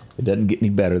men. It doesn't get any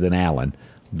better than Alan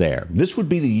there. This would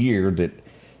be the year that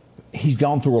he's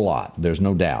gone through a lot, there's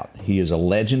no doubt. He is a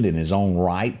legend in his own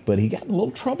right, but he got in a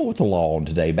little trouble with the law on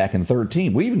today back in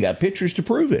 2013. We even got pictures to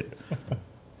prove it.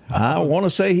 I want to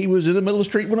say he was in the middle of the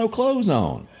street with no clothes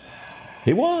on.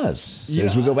 He was. Yeah.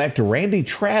 As we go back to Randy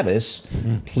Travis,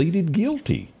 pleaded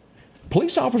guilty.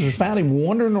 Police officers found him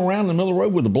wandering around in the middle of the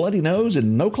road with a bloody nose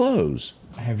and no clothes.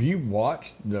 Have you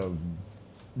watched the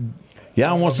Yeah, I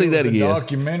don't want to see that the again.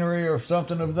 documentary or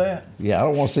something of that? Yeah, I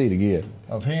don't want to see it again.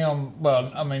 Of him,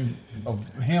 well, I mean, of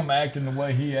him acting the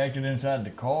way he acted inside the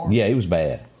car? Yeah, he was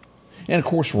bad. And of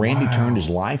course, Randy turned his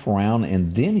life around,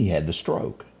 and then he had the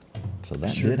stroke. So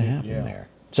that did happen there.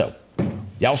 So,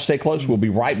 y'all stay close. We'll be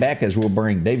right back as we'll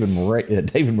bring David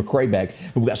McRae back.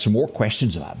 We've got some more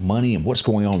questions about money and what's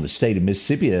going on in the state of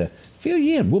Mississippi to fill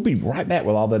you in. We'll be right back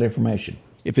with all that information.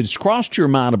 If it's crossed your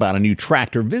mind about a new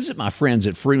tractor, visit my friends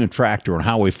at Freeman Tractor on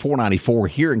Highway 494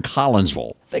 here in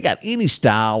Collinsville. They got any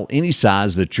style, any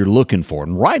size that you're looking for.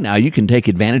 And right now, you can take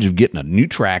advantage of getting a new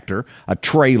tractor, a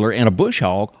trailer, and a bush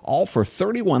hog, all for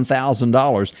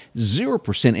 $31,000,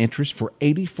 0% interest for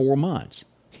 84 months.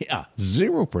 Yeah,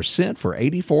 0% for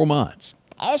 84 months.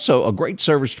 Also, a great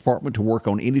service department to work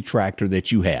on any tractor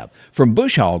that you have. From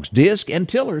bush hogs, disc, and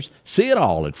tillers, see it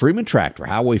all at Freeman Tractor,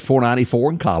 Highway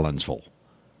 494 in Collinsville.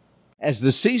 As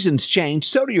the seasons change,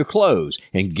 so do your clothes,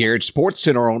 and Garrett Sports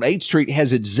Center on 8th Street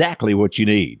has exactly what you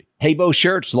need. Haybo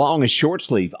shirts, long and short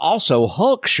sleeve, also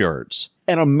Hulk shirts,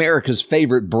 and America's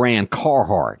favorite brand,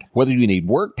 Carhartt. Whether you need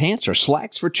work pants or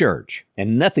slacks for church,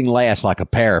 and nothing lasts like a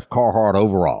pair of Carhartt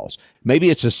overalls. Maybe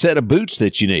it's a set of boots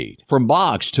that you need. From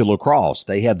box to lacrosse,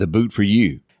 they have the boot for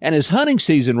you. And as hunting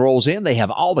season rolls in, they have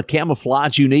all the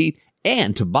camouflage you need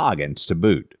and toboggans to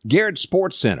boot. Garrett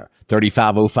Sports Center,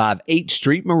 3505 8th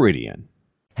Street, Meridian.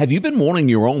 Have you been wanting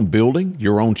your own building,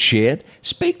 your own shed?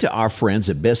 Speak to our friends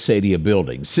at Best Sadia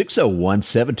Building,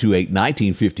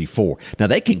 601-728-1954. Now,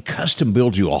 they can custom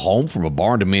build you a home from a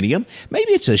barn dominium.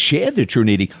 Maybe it's a shed that you're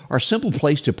needing or a simple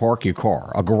place to park your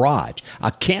car, a garage,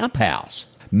 a camp house.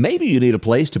 Maybe you need a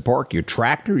place to park your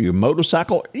tractor, your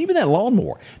motorcycle, or even that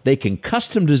lawnmower. They can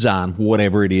custom design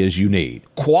whatever it is you need.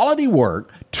 Quality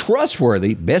work,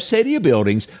 trustworthy, Best Sadia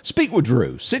Buildings. Speak with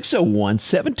Drew,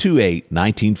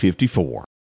 601-728-1954.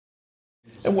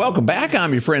 And welcome back.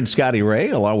 I'm your friend Scotty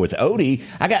Ray, along with Odie.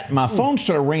 I got my phone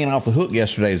started ringing off the hook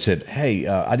yesterday and said, hey,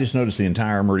 I just noticed the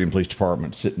entire Meridian Police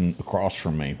Department sitting across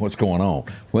from me. What's going on?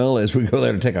 Well, as we go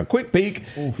there to take a quick peek,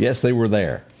 yes, they were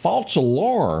there. False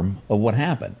alarm of what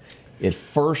happened. At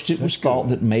first, it was thought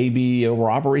that maybe a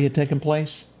robbery had taken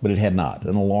place, but it had not.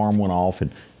 An alarm went off,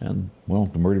 and well,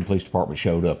 the Meridian Police Department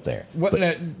showed up there. Well,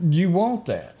 now, you want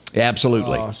that.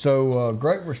 Absolutely. So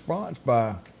great response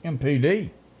by MPD.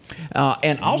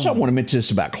 And also, I want to mention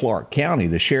this about Clark County.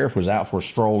 The sheriff was out for a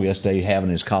stroll yesterday having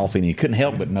his coffee, and he couldn't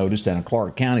help but notice down in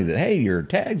Clark County that, hey, your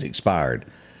tag's expired.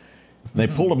 They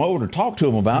pulled him over to talk to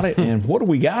him about it, and what do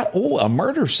we got? Oh, a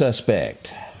murder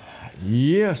suspect.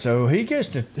 Yeah, so he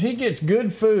gets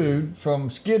good food from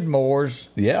Skidmore's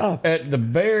Yeah. at the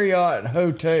Marriott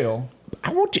Hotel.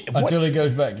 I want you, until he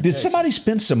goes back to Did Texas. somebody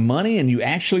spend some money and you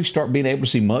actually start being able to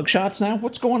see mugshots now?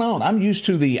 What's going on? I'm used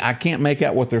to I can't make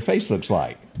out what their face looks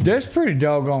like. That's pretty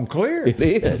doggone clear. It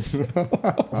is.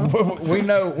 we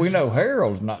know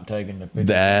Harold's not taking the picture.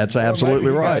 That's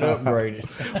absolutely Maybe he right. got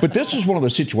upgraded. But this was one of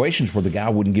those situations where the guy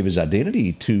wouldn't give his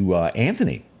identity to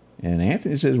Anthony. And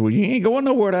Anthony says, well, you ain't going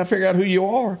nowhere till I figure out who you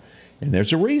are. And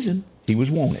there's a reason he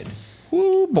was wanted.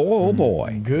 Woo, boy, oh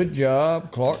boy. Good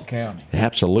job, Clark County.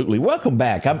 Absolutely. Welcome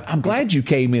back. I'm glad you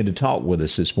came in to talk with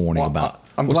us this morning about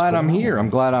I'm glad I'm here. I'm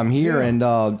glad I'm here. And,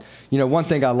 one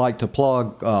thing I'd like to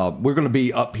plug, we're going to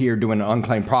be up here doing an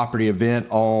unclaimed property event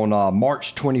on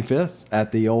March 25th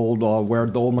at the old, where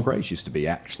the old McRae's used to be,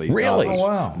 actually. Really? Oh,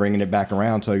 wow. Bringing it back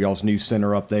around. So y'all's new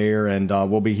center up there. And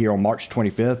we'll be here on March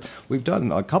 25th. We've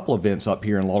done a couple events up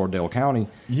here in Lauderdale County.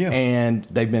 Yeah. And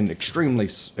they've been extremely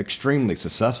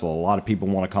successful. A lot of people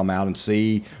want to come out and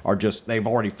see, or just, they've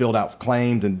already filled out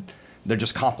claims and they're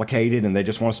just complicated and they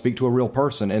just want to speak to a real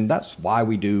person. And that's why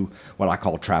we do what I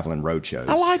call traveling road shows.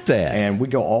 I like that. And we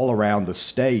go all around the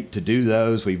state to do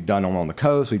those. We've done them on the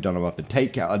coast. We've done them up in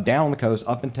down on the coast,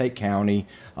 up in Tate County.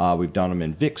 We've done them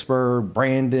in Vicksburg,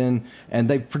 Brandon. And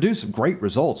they've produced great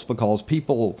results because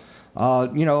people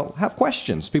have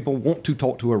questions. People want to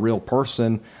talk to a real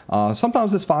person.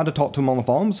 Sometimes it's fine to talk to them on the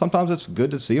phone. Sometimes it's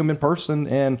good to see them in person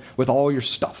and with all your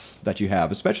stuff that you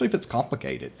have, especially if it's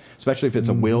complicated, especially if it's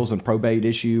a wills and probate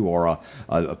issue or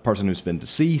a person who's been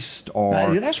deceased.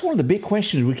 Or that's one of the big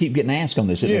questions we keep getting asked on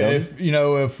this. Yeah,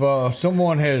 if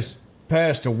someone has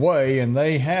passed away and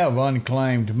they have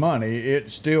unclaimed money, it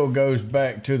still goes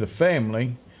back to the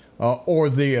family or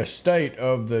the estate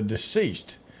of the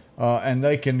deceased. And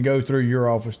they can go through your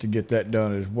office to get that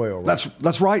done as well. Right?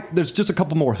 That's right. There's just a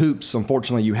couple more hoops,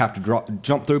 unfortunately, you have to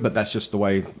jump through, but that's just the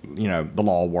way the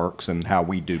law works and how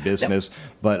we do business.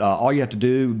 But all you have to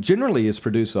do generally is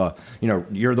produce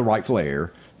you're the rightful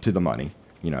heir to the money.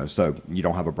 So you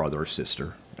don't have a brother or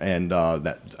sister, and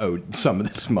that owed some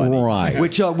of this money. Right.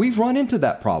 Which we've run into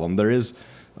that problem. There is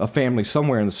a family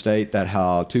somewhere in the state that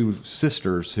have two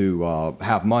sisters who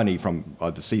have money from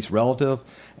a deceased relative,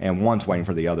 and one's waiting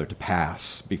for the other to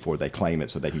pass before they claim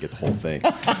it so they can get the whole thing.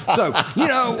 So,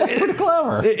 that's pretty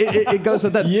clever. It goes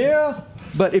to that. Yeah.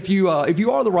 But if you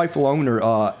are the rightful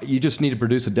owner, you just need to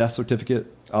produce a death certificate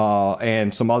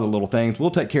and some other little things. We'll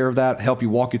take care of that, help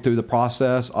you walk you through the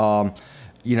process.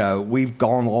 We've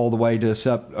gone all the way to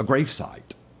set a gravesite.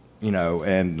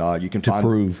 And you can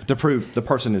prove the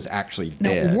person is actually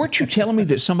dead. Now, weren't you telling me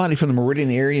that somebody from the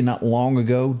Meridian area not long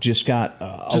ago just got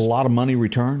a lot of money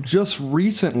returned? Just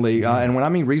recently, and when I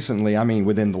mean recently, I mean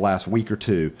within the last week or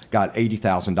two, got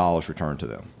 $80,000 returned to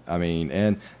them. I mean,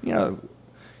 and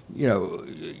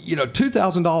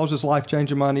 $2,000 is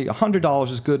life-changing money.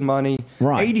 $100 is good money.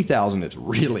 Right. $80,000 is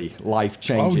really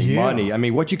life-changing money. I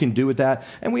mean, what you can do with that,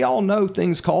 and we all know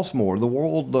things cost more. The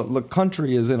world, the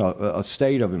country is in a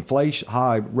state of inflation,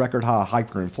 record high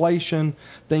hyperinflation.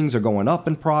 Things are going up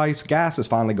in price. Gas is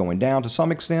finally going down to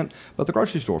some extent, but the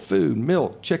grocery store, food,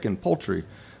 milk, chicken, poultry,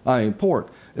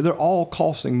 pork, they're all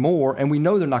costing more, and we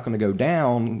know they're not going to go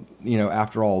down,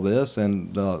 after all this,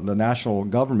 and the national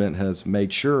government has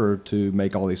made sure to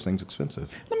make all these things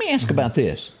expensive. Let me ask about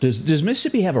this. Does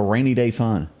Mississippi have a rainy day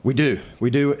fund? We do.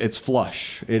 It's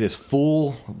flush. It is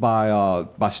full by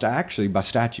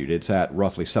statute. It's at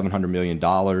roughly $700 million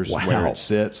where it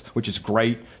sits, which is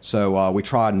great. So we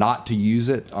try not to use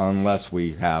it unless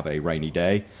we have a rainy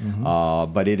day.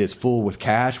 But it is full with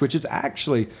cash, which is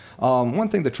actually one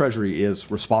thing the Treasury is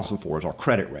responsible for is our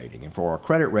credit rating. And for our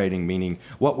credit rating, meaning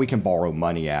what we can borrow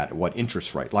money at, what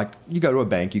interest rate. Like you go to a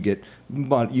bank,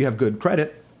 you have good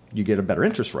credit, you get a better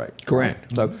interest rate.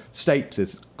 Correct. So states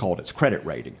is called its credit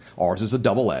rating. Ours is a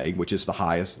AA, which is the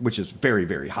highest, which is very,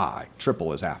 very high.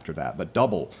 Triple is after that, but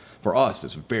double for us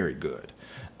is very good.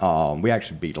 We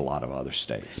actually beat a lot of other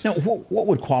states. Now, what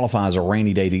would qualify as a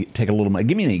rainy day to take a little money?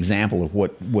 Give me an example of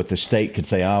what the state could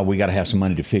say, we got to have some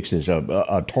money to fix this.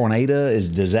 A tornado,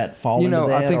 does that fall into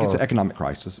that? I think it's an economic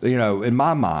crisis. In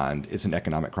my mind, it's an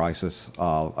economic crisis,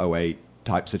 08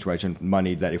 type situation,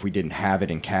 money that if we didn't have it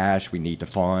in cash, we need to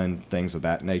fund, things of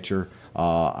that nature.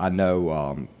 I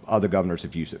know other governors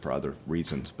have used it for other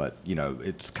reasons, but,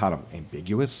 it's kind of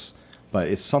ambiguous. But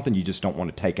it's something you just don't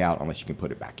want to take out unless you can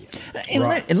put it back in. And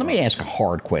let me ask a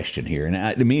hard question here. And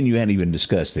me and you hadn't even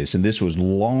discussed this, and this was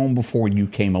long before you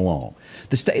came along.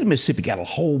 The state of Mississippi got a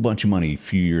whole bunch of money a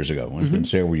few years ago. It's been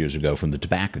several years ago from the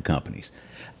tobacco companies.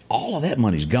 All of that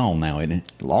money's gone now, isn't it?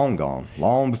 Long gone.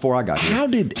 Long before I got here. How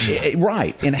did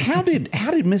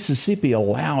Mississippi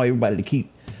allow everybody to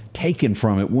keep taken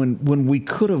from it when we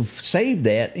could have saved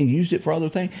that and used it for other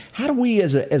things? How do we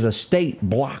as a state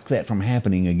block that from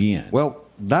happening again? Well,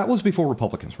 that was before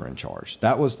Republicans were in charge.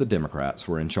 That was the Democrats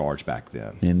were in charge back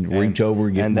then. And reach over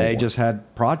and get And more. they just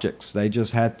had projects. They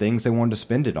just had things they wanted to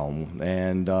spend it on.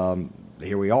 And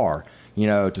here we are.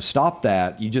 To stop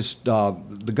that, you just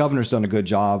the governor's done a good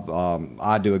job.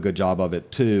 I do a good job of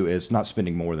it too. Is not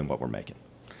spending more than what we're making.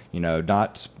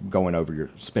 Not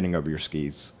spending over your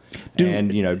skis.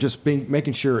 Just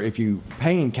making sure if you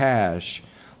pay in cash,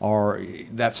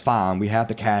 that's fine. We have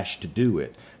the cash to do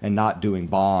it, and not doing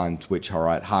bonds, which are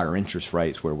at higher interest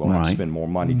rates, where we'll have to spend more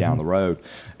money down the road.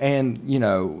 And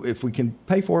if we can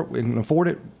pay for it, we can afford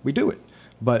it, we do it.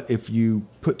 But if you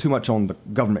put too much on the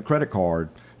government credit card,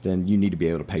 then you need to be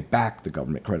able to pay back the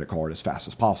government credit card as fast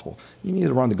as possible. You need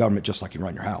to run the government just like you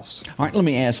run your house. All right, let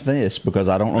me ask this, because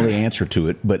I don't know the answer to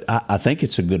it, but I think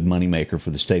it's a good moneymaker for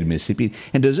the state of Mississippi.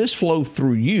 And does this flow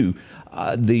through you,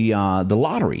 the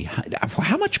lottery?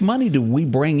 How much money do we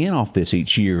bring in off this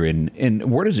each year,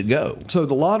 and where does it go? So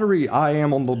the lottery, I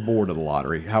am on the board of the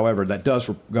lottery. However, that does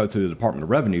go through the Department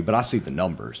of Revenue, but I see the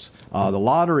numbers. The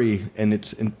lottery,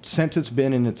 since it's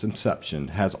been in its inception,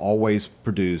 has always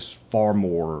produced far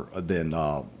more than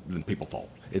people thought.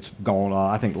 It's gone.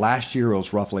 I think last year it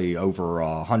was roughly over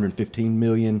 115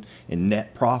 million in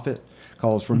net profit.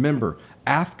 Because remember,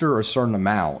 after a certain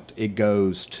amount, it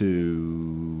goes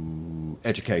to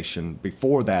education.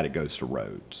 Before that, it goes to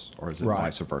roads, or is it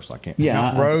vice versa? I can't.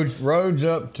 Yeah, roads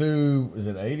up to, is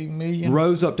it 80 million?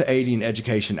 Roads up to 80 in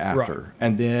education after,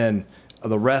 and then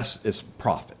the rest is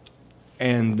profit.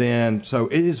 And then, so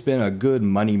it has been a good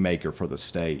money maker for the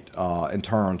state in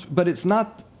terms, but it's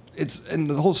not. It's in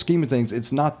the whole scheme of things,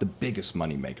 it's not the biggest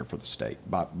money maker for the state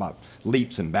by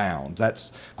leaps and bounds.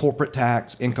 That's corporate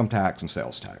tax, income tax, and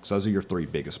sales tax. Those are your three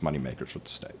biggest money makers for the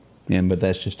state. But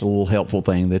that's just a little helpful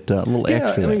thing, that a little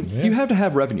extra. You have to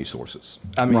have revenue sources.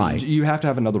 You have to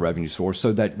have another revenue source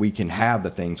so that we can have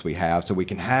the things we have. So we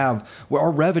can have,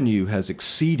 our revenue has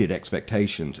exceeded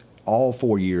expectations all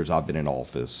 4 years I've been in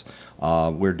office.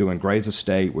 We're doing great as a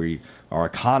state. Our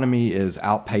economy is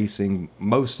outpacing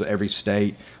most of every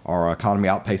state. Our economy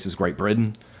outpaces Great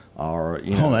Britain.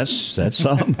 That's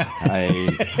something.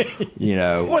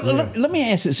 Well, let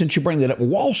me ask it, since you bring that up.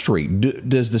 Wall Street,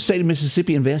 does the state of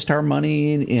Mississippi invest our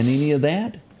money in any of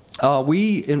that?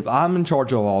 I'm in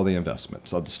charge of all the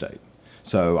investments of the state.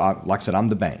 So, like I said, I'm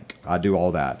the bank. I do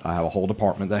all that. I have a whole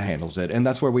department that handles it, and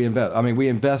that's where we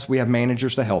invest. We have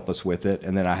managers to help us with it,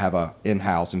 and then I have a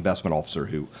in-house investment officer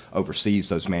who oversees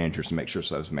those managers and makes sure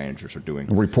those managers are doing.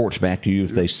 Reports back to you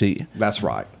if they see. That's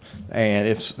right. And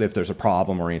if there's a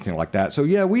problem or anything like that. So,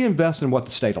 yeah, we invest in what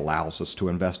the state allows us to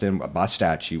invest in. By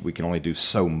statute, we can only do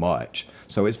so much.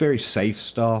 So it's very safe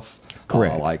stuff.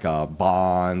 Correct. Like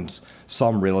bonds,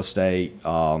 some real estate,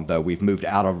 though we've moved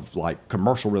out of like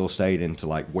commercial real estate into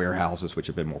like warehouses, which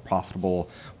have been more profitable.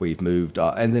 We've moved,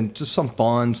 and then just some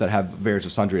funds that have various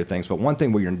and sundry of things. But one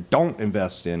thing we don't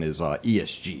invest in is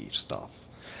ESG stuff.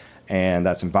 And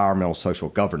that's environmental, social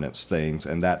governance things,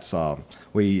 and that's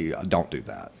we don't do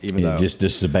that. Even though this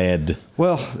is a bad.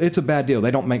 Well, it's a bad deal.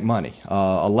 They don't make money.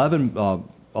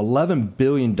 $11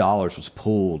 billion was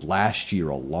pulled last year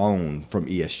alone from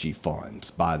ESG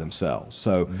funds by themselves.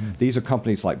 So these are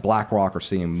companies like BlackRock are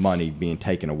seeing money being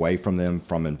taken away from them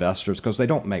from investors because they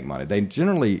don't make money. They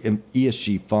generally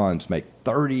ESG funds make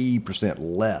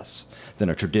 30% less than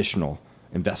a traditional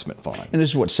investment fund. And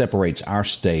this is what separates our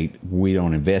state. We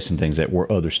don't invest in things that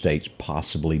where other states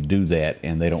possibly do that,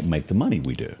 and they don't make the money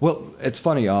we do. Well, it's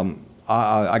funny.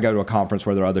 I go to a conference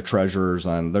where there are other treasurers,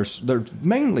 and there's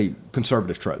mainly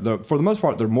conservative treasurers. For the most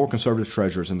part, there are more conservative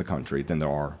treasurers in the country than there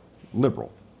are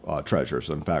liberal treasurers.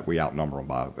 In fact, we outnumber them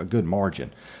by a good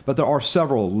margin. But there are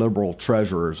several liberal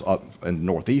treasurers up in the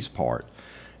northeast part,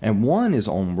 and one is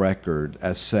on record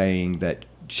as saying that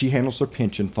she handles her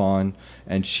pension fund,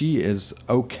 and she is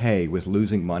okay with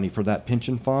losing money for that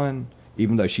pension fund,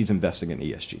 even though she's investing in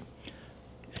ESG.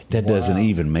 That doesn't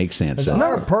even make sense.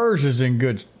 Our PERS is in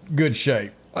good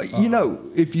shape.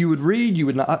 If you would read, you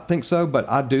would not think so, but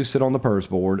I do sit on the PERS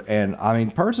board, and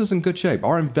PERS is in good shape.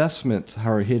 Our investments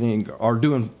are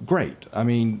doing great.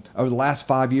 Over the last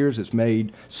 5 years, it's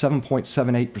made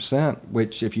 7.78%,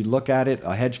 which, if you look at it,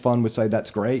 a hedge fund would say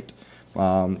that's great.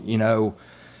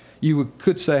 You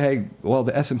could say, hey, well,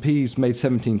 the S&P's made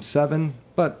 17.7,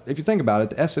 but if you think about it,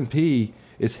 the S&P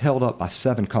is held up by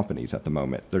 7 companies at the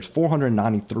moment. There's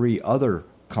 493 other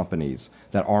companies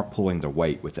that aren't pulling their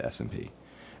weight with the S&P.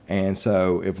 And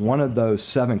so if one of those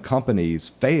 7 companies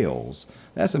fails,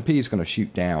 the S&P is going to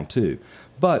shoot down too.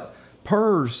 But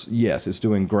PERS, yes, it's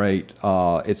doing great.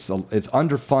 It's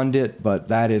underfunded, but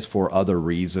that is for other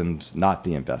reasons, not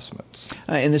the investments.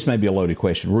 And this may be a loaded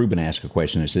question. Ruben asked a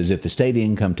question that says, if the state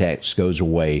income tax goes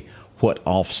away, what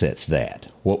offsets that?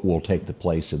 What will take the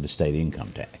place of the state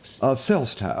income tax?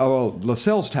 Sales tax. Oh, well, the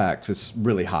sales tax is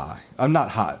really high. I'm not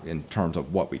high in terms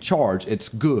of what we charge. It's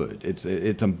good. It's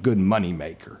a good money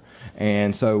maker.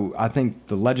 And so I think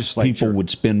the legislature... People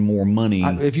would spend more money.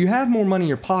 If you have more money in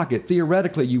your pocket,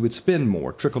 theoretically, you would spend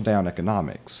more. Trickle-down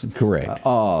economics. Correct.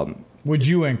 Would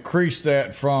you increase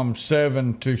that from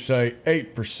 7 to, say,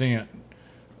 8%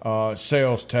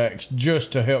 sales tax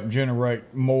just to help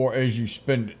generate more as you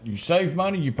spend it? You save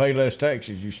money, you pay less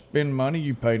taxes. You spend money,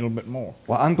 you pay a little bit more.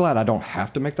 Well, I'm glad I don't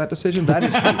have to make that decision. That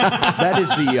is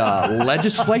the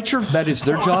legislature. That is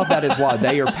their job. That is why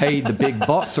they are paid the big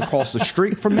bucks across the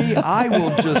street from me. I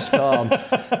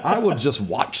will just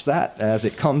watch that as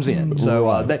it comes in.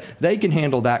 So they can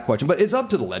handle that question. But it's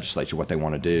up to the legislature what they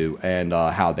want to do and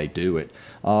how they do it.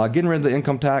 Getting rid of the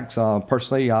income tax,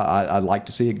 personally, I'd like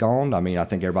to see it gone. I mean, I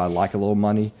think everybody like a little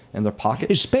money in their pocket.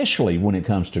 Especially when it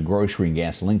comes to grocery and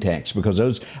gasoline tax, because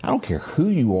those, I don't care who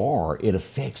you are, it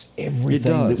affects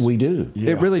everything that we do.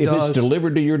 Yeah. It really does. If it's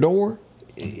delivered to your door,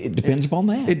 it depends upon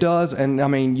that. It does. And I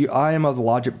mean, I am of the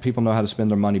logic people know how to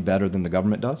spend their money better than the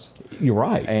government does. You're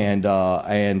right. And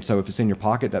so if it's in your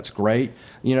pocket, that's great.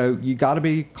 You got to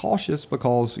be cautious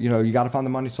because, you got to find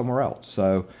the money somewhere else.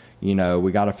 So,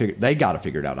 they got to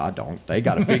figure it out. I don't. They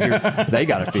got to figure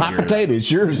Hot potato, it's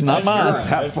yours, not mine.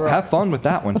 Have fun with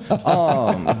that one.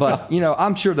 But,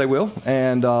 I'm sure they will,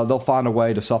 and they'll find a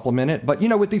way to supplement it. But,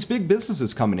 with these big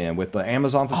businesses coming in, with the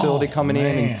Amazon facility coming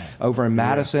in and over in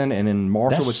Madison and in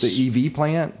Marshall with the EV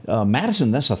plant. Madison,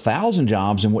 that's 1,000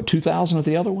 jobs, and 2,000 at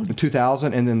the other one?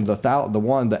 2,000, and then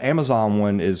the Amazon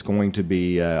one is going to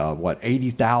be,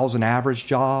 80,000 average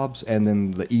jobs, and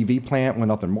then the EV plant went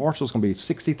up in Marshall is going to be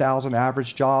 60,000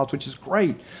 average jobs, which is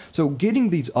great. So getting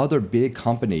these other big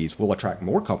companies will attract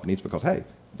more companies because, hey,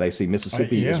 they see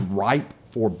Mississippi is ripe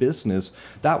for business.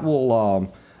 That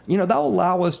will, that will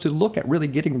allow us to look at really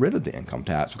getting rid of the income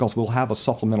tax because we'll have a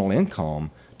supplemental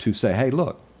income to say, hey,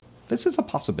 look, this is a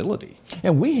possibility.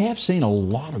 And we have seen a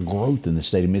lot of growth in the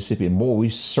state of Mississippi, and boy, we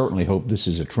certainly hope this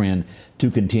is a trend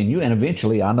to continue. And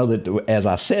eventually, I know that as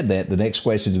I said that, the next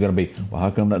question is going to be, well,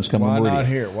 how come nothing's coming to Meridian? Why not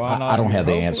here? Why not I don't have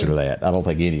the Hopefully, answer to that. I don't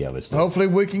think any of us do. Hopefully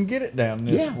we can get it down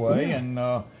this way. Yeah. And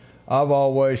I've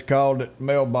always called it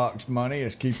mailbox money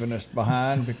is keeping us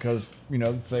behind because,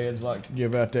 the feds like to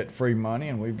give out that free money,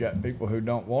 and we've got people who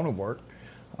don't want to work.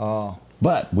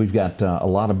 But we've got a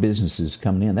lot of businesses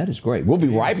coming in. That is great. We'll be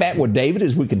right back with David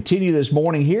as we continue this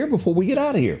morning here before we get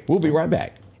out of here. We'll be right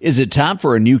back. Is it time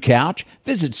for a new couch?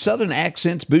 Visit Southern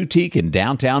Accents Boutique in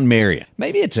downtown Marion.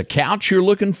 Maybe it's a couch you're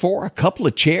looking for, a couple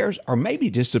of chairs, or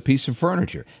maybe just a piece of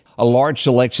furniture. A large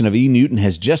selection of E. Newton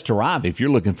has just arrived if you're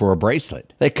looking for a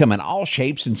bracelet. They come in all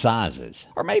shapes and sizes.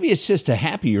 Or maybe it's just a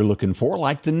happy you're looking for,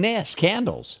 like the Nest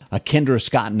candles. A Kendra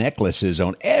Scott necklace is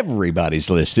on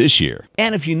everybody's list this year.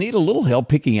 And if you need a little help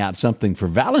picking out something for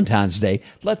Valentine's Day,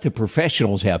 let the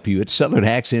professionals help you at Southern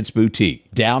Accents Boutique,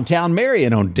 downtown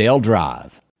Marion on Dale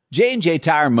Drive. J&J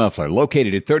Tire Muffler,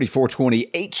 located at 3420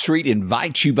 8th Street,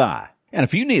 invites you by. And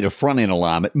if you need a front-end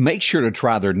alignment, make sure to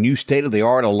try their new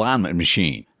state-of-the-art alignment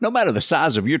machine. No matter the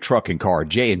size of your truck and car,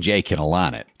 J&J can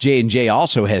align it. J&J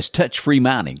also has touch-free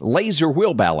mounting, laser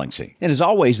wheel balancing, and as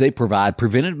always, they provide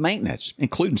preventive maintenance,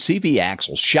 including CV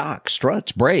axles, shocks,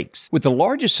 struts, brakes, with the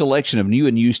largest selection of new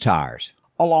and used tires,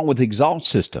 along with exhaust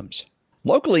systems.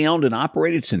 Locally owned and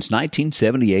operated since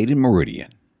 1978 in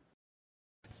Meridian.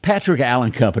 Patrick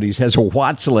Allen Companies has a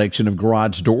wide selection of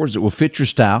garage doors that will fit your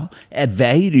style, add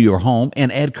value to your home,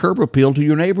 and add curb appeal to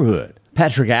your neighborhood.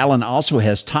 Patrick Allen also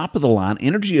has top-of-the-line,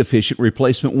 energy-efficient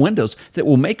replacement windows that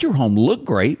will make your home look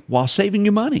great while saving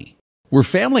you money. We're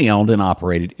family-owned and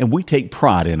operated, and we take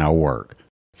pride in our work.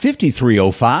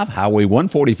 5305 Highway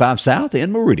 145 South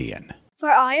in Meridian.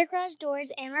 For all your garage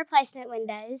doors and replacement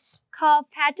windows, call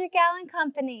Patrick Allen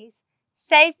Companies.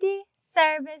 Safety,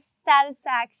 service,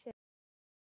 satisfaction.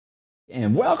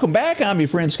 And welcome back. I'm your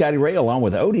friend Scotty Ray, along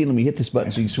with Odie. Let me hit this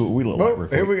button so you see what we look like.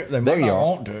 Here we go. There you are.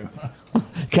 Want to.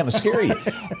 Kind of scary.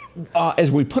 As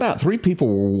we put out, 3 people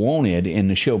were wanted in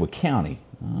Neshoba County.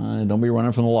 Don't be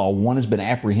running from the law. One has been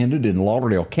apprehended in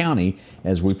Lauderdale County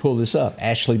as we pull this up.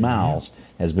 Ashley Miles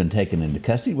has been taken into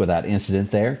custody without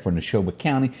incident there for Neshoba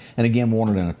County, and again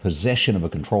wanted in a possession of a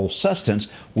controlled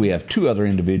substance. We have 2 other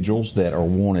individuals that are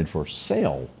wanted for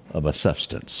sale of a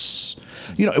substance.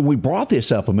 We brought this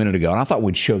up a minute ago, and I thought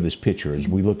we'd show this picture as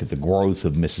we look at the growth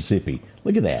of Mississippi.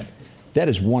 Look at that. That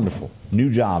is wonderful.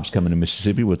 New jobs coming to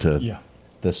Mississippi with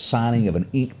the signing of an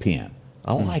ink pen.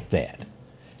 I like that.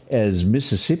 As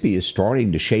Mississippi is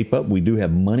starting to shape up, we do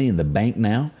have money in the bank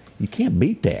now. You can't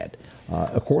beat that.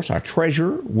 Of course, our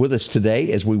treasurer with us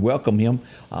today as we welcome him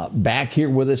back here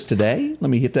with us today. Let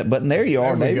me hit that button. There you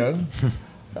are, David.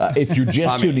 If you're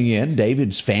just tuning in,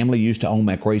 David's family used to own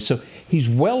McRae, so he's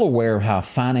well aware of how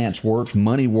finance works,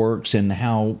 money works, and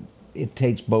how it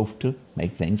takes both to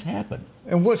make things happen.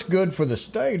 And what's good for the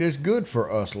state is good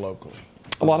for us locally.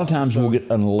 A lot of times we'll get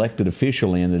an elected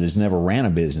official in that has never ran a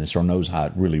business or knows how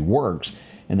it really works,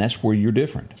 and that's where you're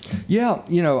different. Yeah,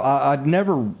 I'd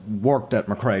never worked at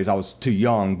McRae's. I was too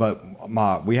young, but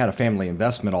we had a family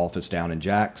investment office down in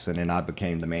Jackson, and I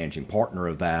became the managing partner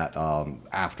of that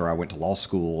after I went to law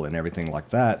school and everything like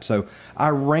that. So I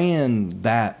ran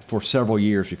that for several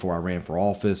years before I ran for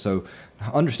office. So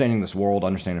understanding this world,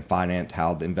 understanding finance,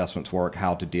 how the investments work,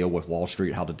 how to deal with Wall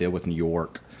Street, how to deal with New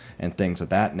York, and things of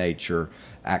that nature,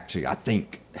 actually, I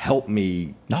think helped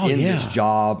me this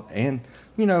job. And,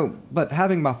 but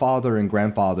having my father and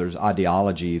grandfather's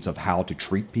ideologies of how to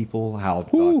treat people, how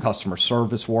customer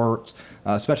service works,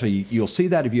 especially you'll see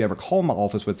that if you ever call my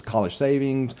office with college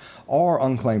savings or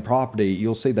unclaimed property,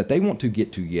 you'll see that they want to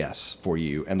get to yes for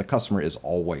you, and the customer is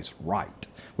always right,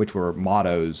 which were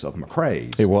mottos of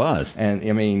McRae's. It was.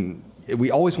 And,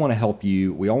 we always want to help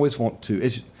you. We always want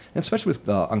to, especially with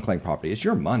unclaimed property, it's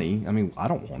your money. I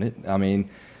don't want it.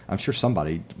 I'm sure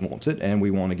somebody wants it, and we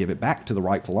want to give it back to the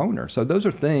rightful owner. So those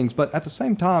are things. But at the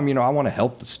same time, I want to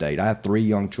help the state. I have 3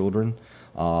 young children.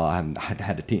 I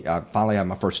finally had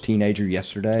my first teenager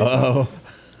yesterday. So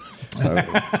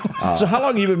how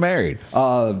long have you been married?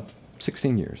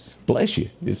 16 years. Bless you.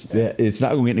 It's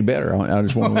not going to get any better. I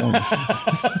just want to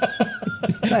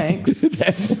Thanks.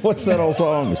 What's that old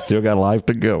song? Still got a life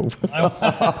to go.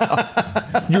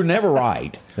 You're never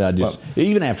right.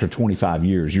 Even after 25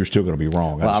 years, you're still going to be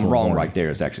wrong. Well, I'm wrong right there.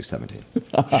 It's actually 17.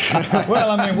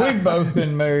 Well, we've both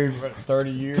been married for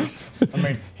 30 years.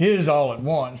 His all at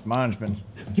once. Mine's been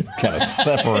kind of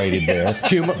separated there.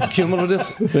 Cumulative?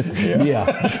 Yeah.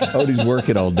 Odie's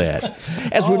working on that.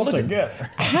 As we look together.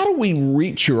 How do we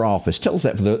reach your office? Tell us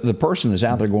that for the person that's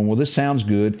out there going, well, this sounds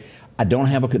good. I don't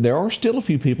have there are still a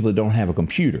few people that don't have a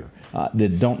computer,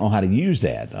 that don't know how to use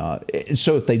that.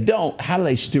 So if they don't, how do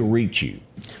they still reach you?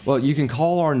 Well, you can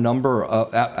call our number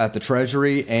at the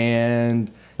Treasury,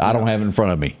 and I don't have it in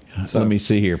front of me. So let me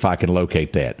see here if I can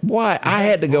locate that. Why I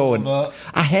had to go and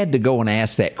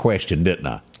ask that question, didn't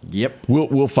I? Yep.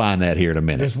 We'll find that here in a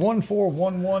minute. Does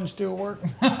 1411 still work?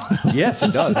 Yes,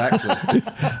 it does actually.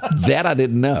 That I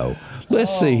didn't know.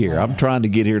 Let's see here. I'm trying to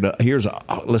get here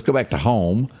let's go back to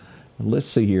home. Let's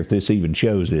see here if this even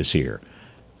shows this here.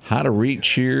 How to reach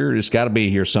here. It's got to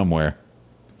be here somewhere.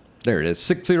 There it is.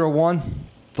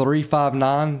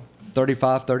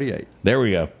 601-359-3538. There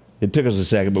we go. It took us a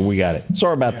second, but we got it.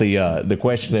 Sorry about the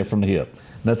question there from the hip.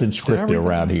 Nothing scripted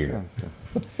around here.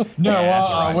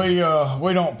 No,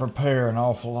 we don't prepare an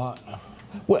awful lot.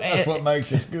 Well, that's what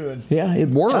makes us good. Yeah, it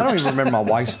works. I don't even remember my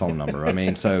wife's phone number.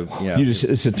 It's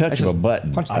a touch of a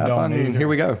button. Punch that button. Here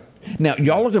we go. Now,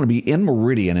 y'all are going to be in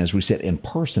Meridian, as we said, in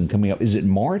person coming up. Is it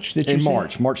March that you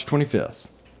said? March 25th.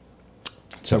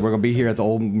 So we're going to be here at the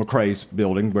old McRae's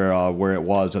building where it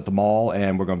was at the mall,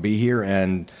 and we're going to be here,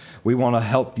 and we want to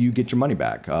help you get your money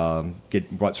back,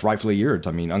 get what's rightfully yours.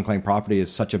 Unclaimed property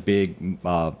is such a big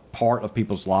part of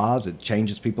people's lives. It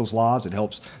changes people's lives. It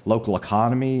helps local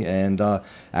economy, and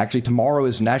actually tomorrow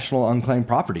is National Unclaimed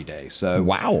Property Day. So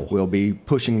we'll be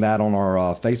pushing that on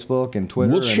our Facebook and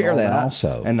Twitter. We'll share that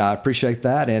also. And I appreciate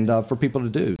that, and for people to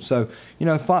do. So,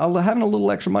 having a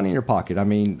little extra money in your pocket. I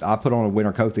put on a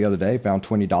winter coat the other day, found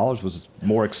 $20, was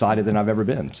more excited than I've ever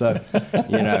been. So,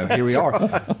 here we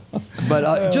are.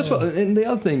 But and the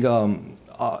other thing,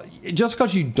 just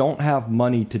because you don't have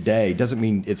money today doesn't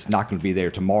mean it's not going to be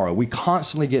there tomorrow. We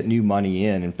constantly get new money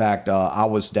in. In fact, I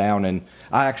was down and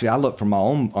I look for my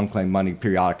own unclaimed money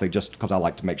periodically just because I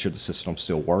like to make sure the system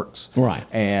still works. Right.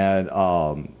 And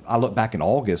I looked back in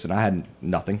August and I had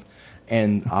nothing.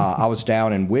 And I was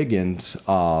down in Wiggins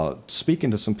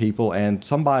speaking to some people, and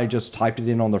somebody just typed it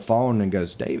in on their phone and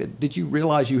goes, "David, did you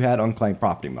realize you had unclaimed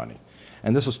property money?"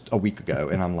 And this was a week ago.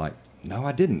 And I'm like, "No,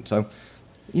 I didn't." So,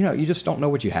 you just don't know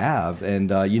what you have, and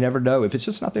you never know. If it's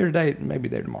just not there today, it may be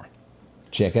there tomorrow.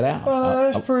 Check it out.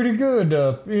 Well, that's pretty good.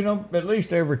 At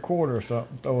least every quarter or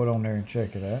something, throw it on there and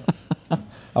check it out.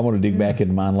 I want to dig back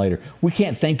into mine later. We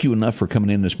can't thank you enough for coming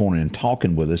in this morning and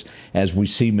talking with us as we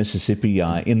see Mississippi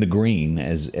in the green,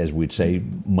 as we'd say,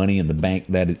 money in the bank.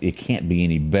 That it can't be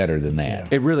any better than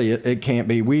that. Yeah. It can't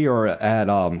be. We are at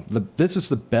this is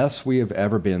the best we have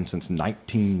ever been since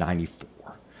 1994.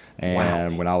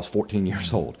 and when I was 14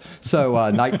 years old. So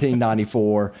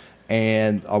 1994.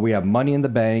 And we have money in the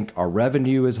bank. Our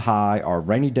revenue is high. Our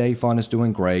rainy day fund is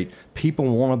doing great.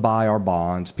 People want to buy our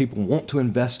bonds. People want to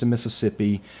invest in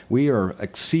Mississippi. We are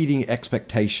exceeding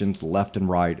expectations left and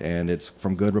right, and it's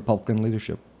from good Republican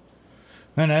leadership.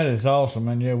 Man, that is awesome.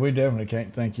 And yeah, we definitely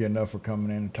can't thank you enough for coming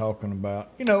in and talking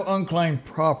about, unclaimed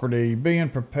property, being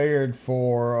prepared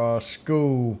for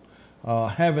school,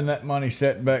 having that money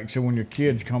set back so when your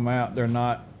kids come out, they're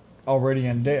not already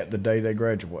in debt the day they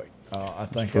graduate. I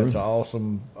think that's an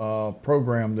awesome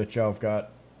program that y'all have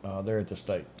got there at the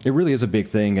state. It really is a big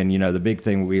thing, and the big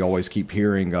thing we always keep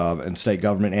hearing of in state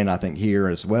government, and I think here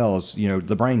as well, is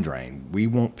the brain drain. We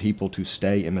want people to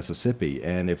stay in Mississippi,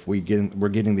 and if we're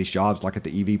getting these jobs like at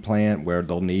the EV plant where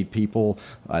they'll need people,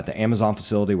 at the Amazon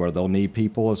facility where they'll need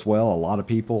people as well, a lot of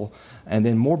people, and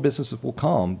then more businesses will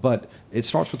come. But it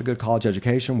starts with a good college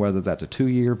education, whether that's a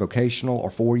 2-year vocational or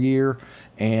 4-year.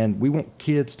 And we want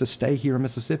kids to stay here in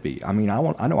Mississippi. I mean, I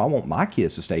know I want my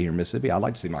kids to stay here in Mississippi. I'd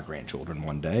like to see my grandchildren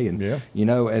one day, and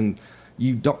and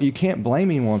you can't blame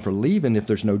anyone for leaving if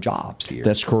there's no jobs here.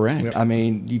 That's correct. Yep. I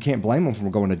mean, you can't blame them for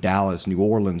going to Dallas, New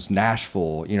Orleans,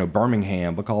 Nashville,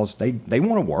 Birmingham, because they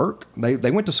want to work.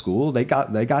 They went to school. They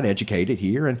got educated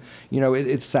here, and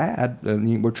it's sad.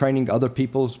 And we're training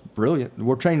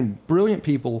We're training brilliant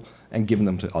people and giving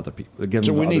them to other people.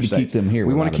 So we need to keep them here.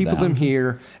 We want to keep them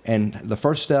here, and the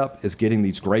first step is getting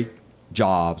these great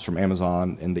jobs from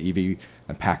Amazon and the EV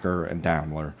and Packer and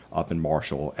Daimler up in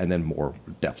Marshall, and then more are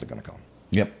definitely going to come.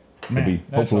 Yep. Man,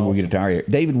 hopefully we'll get it to our area.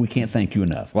 David, we can't thank you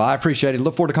enough. Well, I appreciate it.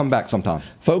 Look forward to coming back sometime.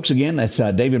 Folks, again, that's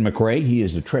David McRae. He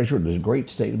is the treasurer of the great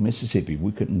state of Mississippi.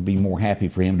 We couldn't be more happy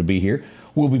for him to be here.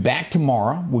 We'll be back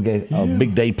tomorrow. We'll get a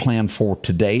big day planned for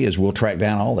today as we'll track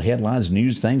down all the headlines,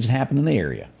 news, things that happen in the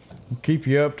area. We'll keep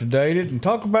you up to date and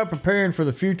talk about preparing for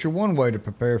the future. One way to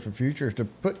prepare for the future is to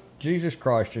put Jesus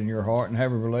Christ in your heart and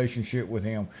have a relationship with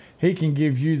him. He can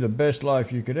give you the best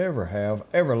life you could ever have,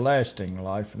 everlasting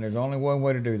life, and there's only one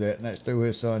way to do that, and that's through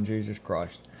his son, Jesus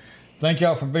Christ. Thank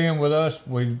y'all for being with us.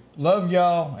 We love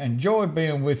y'all, enjoy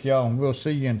being with y'all, and we'll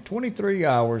see you in 23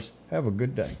 hours. Have a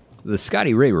good day. The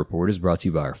Scotty Ray Report is brought to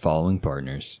you by our following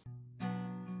partners.